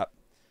 yeah,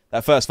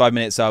 that first 5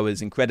 minutes I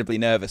was incredibly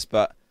nervous.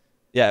 But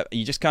yeah,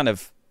 you just kind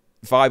of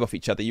vibe off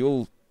each other. You're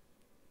all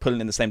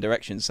pulling in the same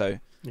direction. So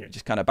you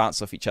just kind of bounce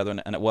off each other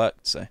and it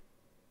worked. So.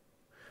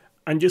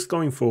 And just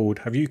going forward,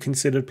 have you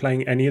considered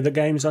playing any of the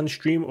games on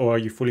stream, or are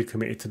you fully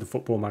committed to the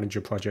Football Manager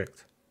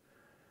project?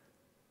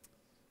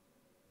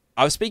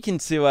 I was speaking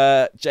to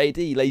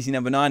JD, Lazy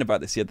Number 9, about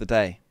this the other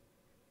day.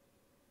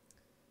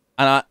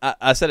 And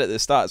I said at the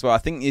start as well, I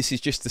think this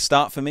is just the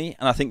start for me.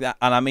 And I think that,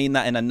 and I mean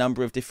that in a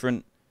number of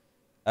different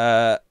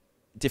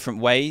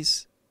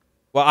ways.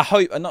 Well, I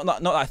hope,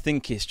 not I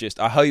think it's just,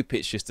 I hope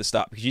it's just the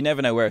start, because you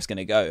never know where it's going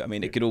to go. I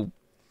mean, it could all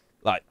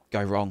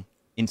go wrong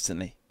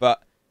instantly.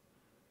 But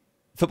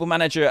Football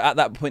Manager at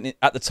that point,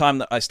 at the time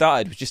that I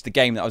started, was just the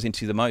game that I was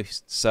into the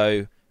most.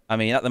 So, I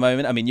mean, at the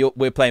moment,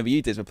 we're playing with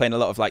you, Diz. We're playing a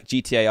lot of like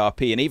GTA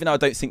RP, and even though I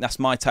don't think that's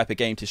my type of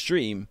game to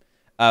stream,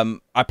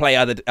 I play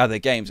other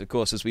games, of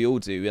course, as we all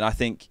do, and I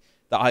think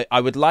that I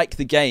would like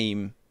the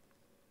game.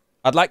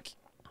 I'd like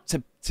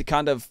to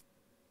kind of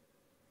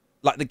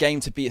like the game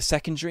to be a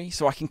secondary,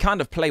 so I can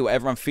kind of play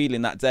whatever I'm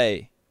feeling that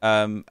day,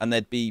 and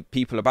there'd be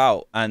people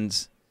about,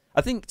 and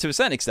I think to a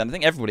certain extent, I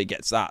think everybody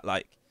gets that,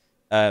 like,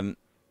 and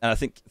I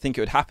think it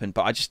would happen,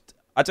 but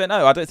I don't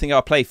know. I don't think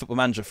I'll play Football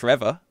Manager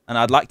forever, and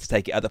I'd like to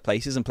take it other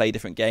places and play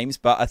different games,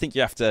 but I think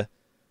you have to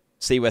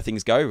see where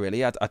things go,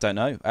 really. I don't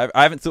know.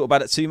 I haven't thought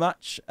about it too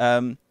much,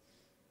 but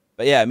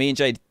yeah, me and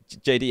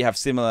JD have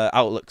similar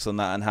outlooks on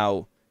that, and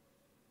how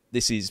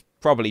this is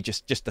probably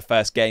just the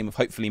first game of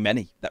hopefully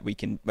many that we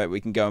can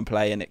go and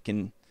play, and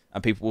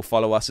people will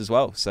follow us as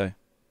well. So,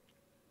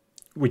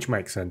 which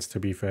makes sense, to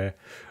be fair.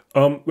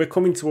 We're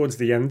coming towards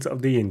the end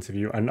of the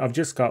interview, and I've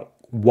just got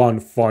one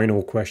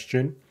final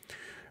question.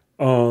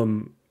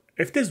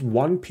 If there's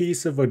one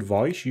piece of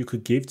advice you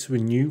could give to a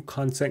new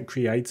content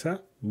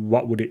creator,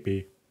 what would it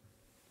be?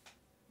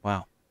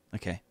 Wow.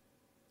 Okay.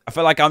 I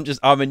feel like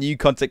I'm a new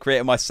content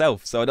creator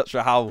myself, so I'm not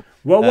sure how.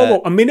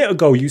 Whoa! A minute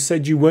ago you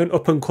said you weren't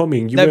up and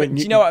coming. But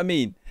do you know what I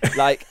mean?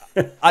 Like,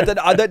 I don't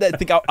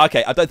think.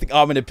 I don't think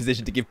I'm in a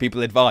position to give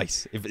people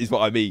advice. Is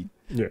what I mean.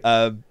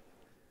 Yeah.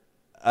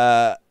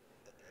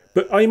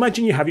 But I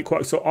imagine you have it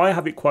quite. So I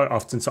have it quite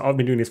often. So I've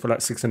been doing this for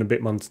like 6 and a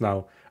bit months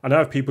now, and I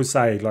have people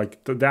say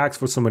like they ask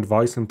for some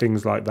advice and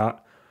things like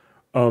that.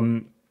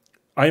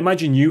 I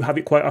imagine you have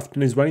it quite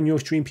often as well in your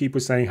stream.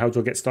 People saying, "How do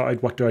I get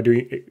started? What do I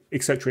do?"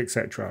 Etc.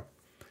 Etc.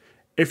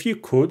 If you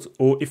could,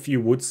 or if you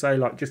would say,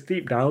 like, just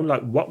deep down,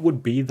 like, what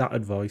would be that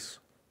advice?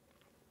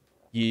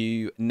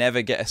 You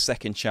never get a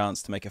second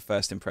chance to make a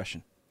first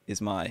impression, is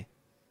my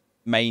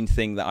main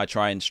thing that I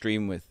try and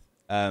stream with.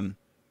 I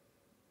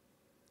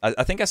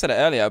think I said it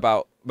earlier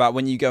about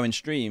when you go and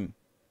stream,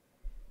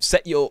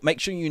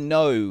 make sure you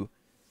know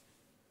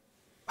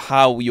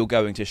how you're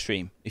going to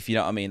stream, if you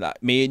know what I mean.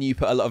 Like, me and you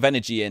put a lot of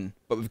energy in,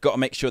 but we've got to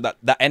make sure that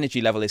that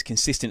energy level is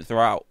consistent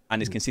throughout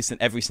and is consistent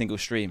every single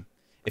stream.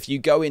 If you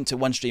go into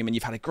one stream and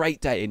you've had a great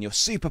day and you're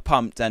super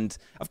pumped, and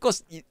of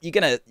course you're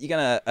gonna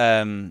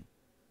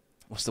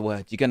what's the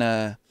word? You're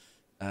gonna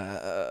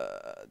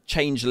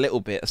change a little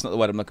bit. That's not the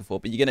word I'm looking for,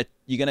 but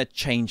you're gonna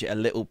change it a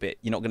little bit.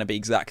 You're not gonna be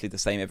exactly the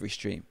same every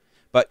stream,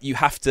 but you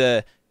have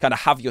to kind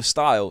of have your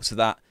style so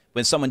that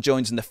when someone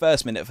joins in the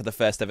first minute for the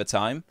first ever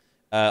time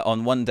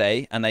on one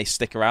day and they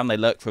stick around, they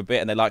lurk for a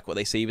bit and they like what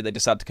they see, but they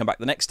decide to come back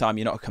the next time,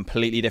 you're not a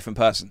completely different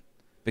person.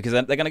 Because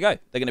they're going to go.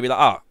 They're going to be like,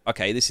 oh,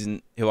 okay, this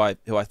isn't who I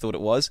thought it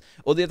was.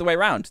 Or the other way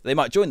around. They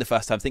might join the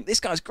first time, think, this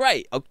guy's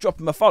great, I'll drop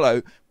him a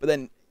follow. But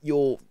then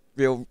you're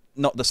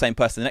not the same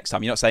person the next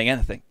time. You're not saying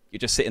anything. You're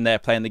just sitting there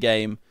playing the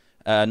game,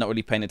 not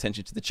really paying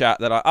attention to the chat.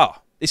 They're like,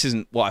 oh, this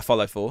isn't what I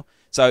follow for.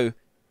 So,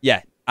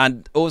 yeah.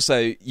 And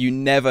also, you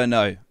never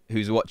know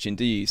who's watching,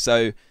 do you?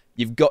 So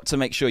you've got to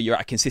make sure you're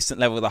at a consistent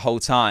level the whole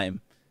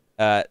time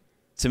to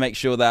make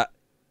sure that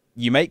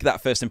you make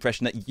that first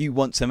impression that you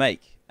want to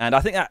make. And I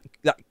think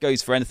that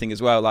goes for anything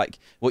as well. Like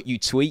what you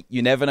tweet,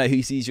 you never know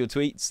who sees your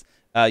tweets.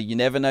 You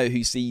never know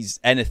who sees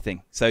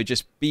anything. So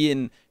just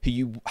being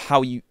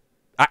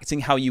acting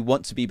how you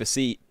want to be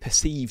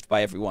perceived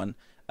by everyone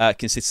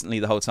consistently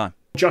the whole time.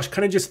 Josh,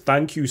 can I just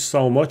thank you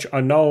so much? I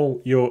know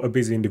you're a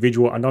busy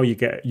individual. I know you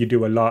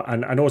do a lot,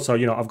 and also,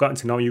 you know, I've gotten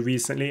to know you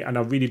recently, and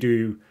I really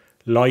do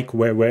like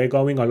where we're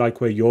going. I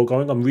like where you're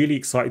going. I'm really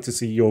excited to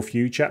see your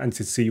future and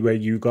to see where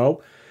you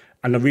go.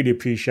 And I really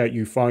appreciate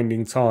you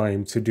finding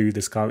time to do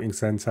the Scouting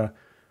Centre.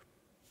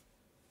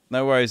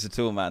 No worries at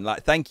all, man.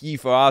 Like, thank you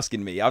for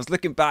asking me. I was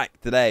looking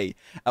back today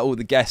at all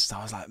the guests.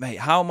 I was like, mate,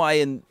 how am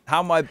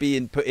I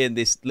being put in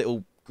this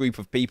little group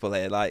of people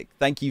here? Like,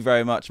 thank you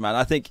very much, man.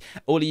 I think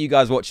all of you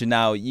guys watching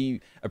now, you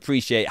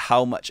appreciate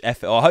how much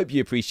effort, or I hope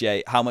you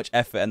appreciate how much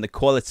effort and the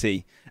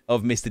quality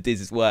of Mr.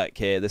 Diz's work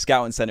here. The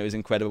Scouting Centre is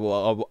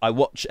incredible. I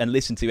watch and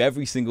listen to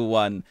every single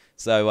one.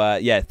 So,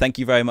 yeah, thank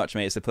you very much,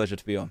 mate. It's a pleasure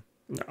to be on.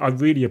 I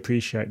really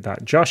appreciate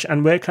that. Josh,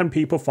 and where can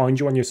people find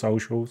you on your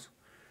socials?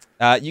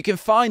 You can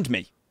find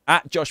me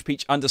at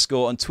JoshPeach_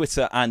 on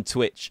Twitter and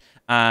Twitch.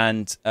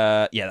 And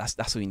yeah,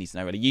 that's all you need to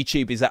know, really.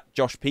 YouTube is at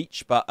Josh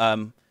Peach, but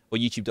or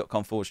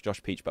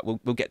youtube.com/Josh Peach, but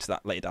we'll get to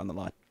that later down the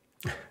line.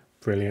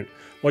 Brilliant.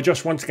 Well,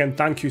 Josh, once again,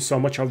 thank you so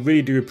much. I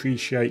really do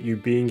appreciate you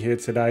being here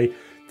today.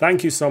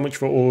 Thank you so much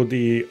for all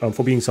the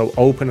for being so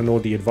open and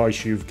all the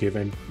advice you've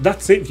given.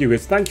 That's it,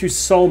 viewers. Thank you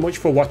so much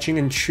for watching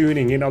and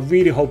tuning in. I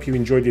really hope you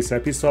enjoyed this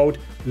episode.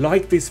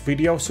 Like this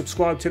video,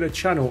 subscribe to the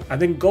channel,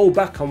 and then go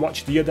back and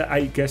watch the other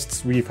 8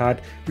 guests we've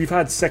had. We've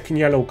had Second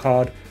Yellow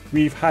Card,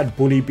 we've had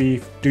Bully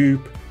Beef,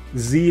 Dupe,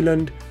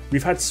 Zealand,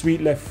 we've had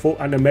Sweet Left Foot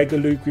and Omega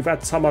Luke, we've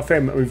had Tom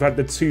FM, and we've had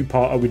the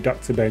 2-parter with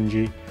Dr.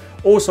 Benji.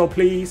 Also,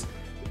 please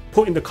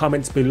put in the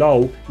comments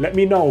below, let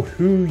me know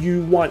who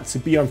you want to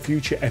be on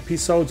future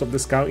episodes of the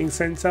Scouting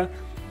Centre.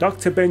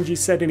 Dr. Benji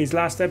said in his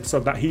last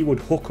episode that he would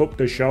hook up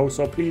the show,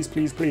 so please,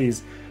 please,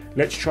 please,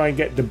 let's try and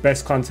get the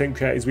best content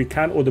creators we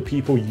can, or the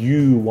people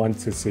you want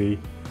to see.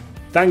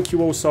 Thank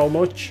you all so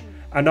much,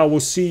 and I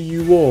will see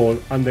you all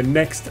on the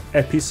next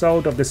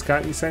episode of the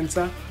Scouting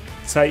Centre.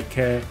 Take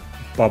care,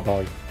 bye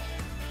bye.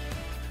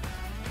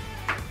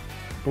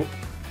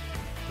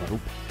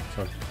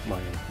 Sorry, my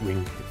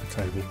ring hit the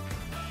table.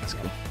 That's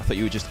cool. I thought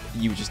you were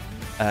just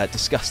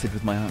disgusted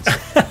with my answer.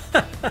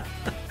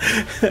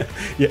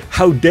 Yeah,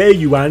 how dare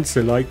you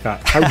answer like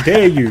that? How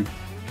dare you?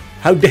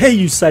 How dare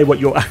you say what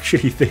you're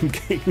actually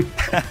thinking?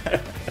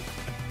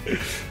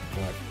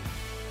 Right.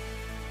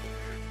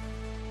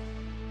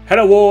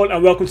 Hello all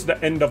and welcome to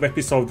the end of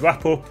episode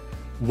wrap up.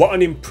 What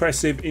an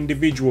impressive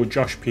individual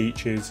Josh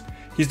Peach is.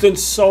 He's done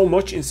so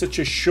much in such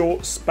a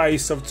short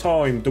space of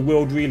time. The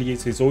world really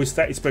is his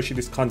oyster, especially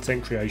this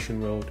content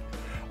creation world.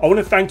 I want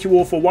to thank you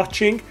all for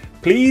watching.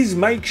 Please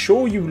make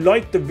sure you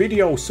like the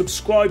video,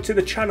 subscribe to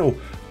the channel,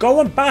 go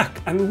on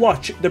back and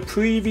watch the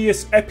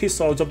previous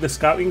episodes of the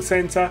Scouting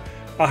Centre.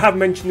 I have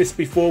mentioned this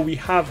before, we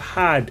have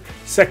had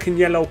Second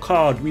Yellow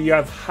Card, we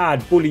have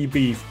had Bully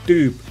Beef,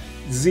 Dupe,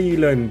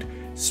 Zealand,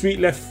 Sweet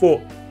Left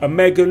Foot,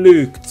 Omega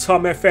Luke,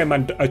 Tom FM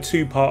and a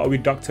two-parter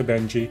with Dr.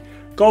 Benji.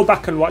 Go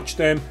back and watch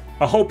them.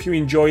 I hope you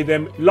enjoy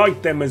them,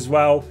 like them as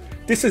well.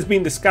 This has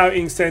been the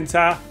Scouting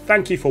Centre.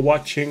 Thank you for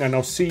watching and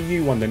I'll see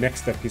you on the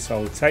next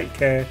episode. Take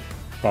care.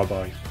 Bye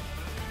bye.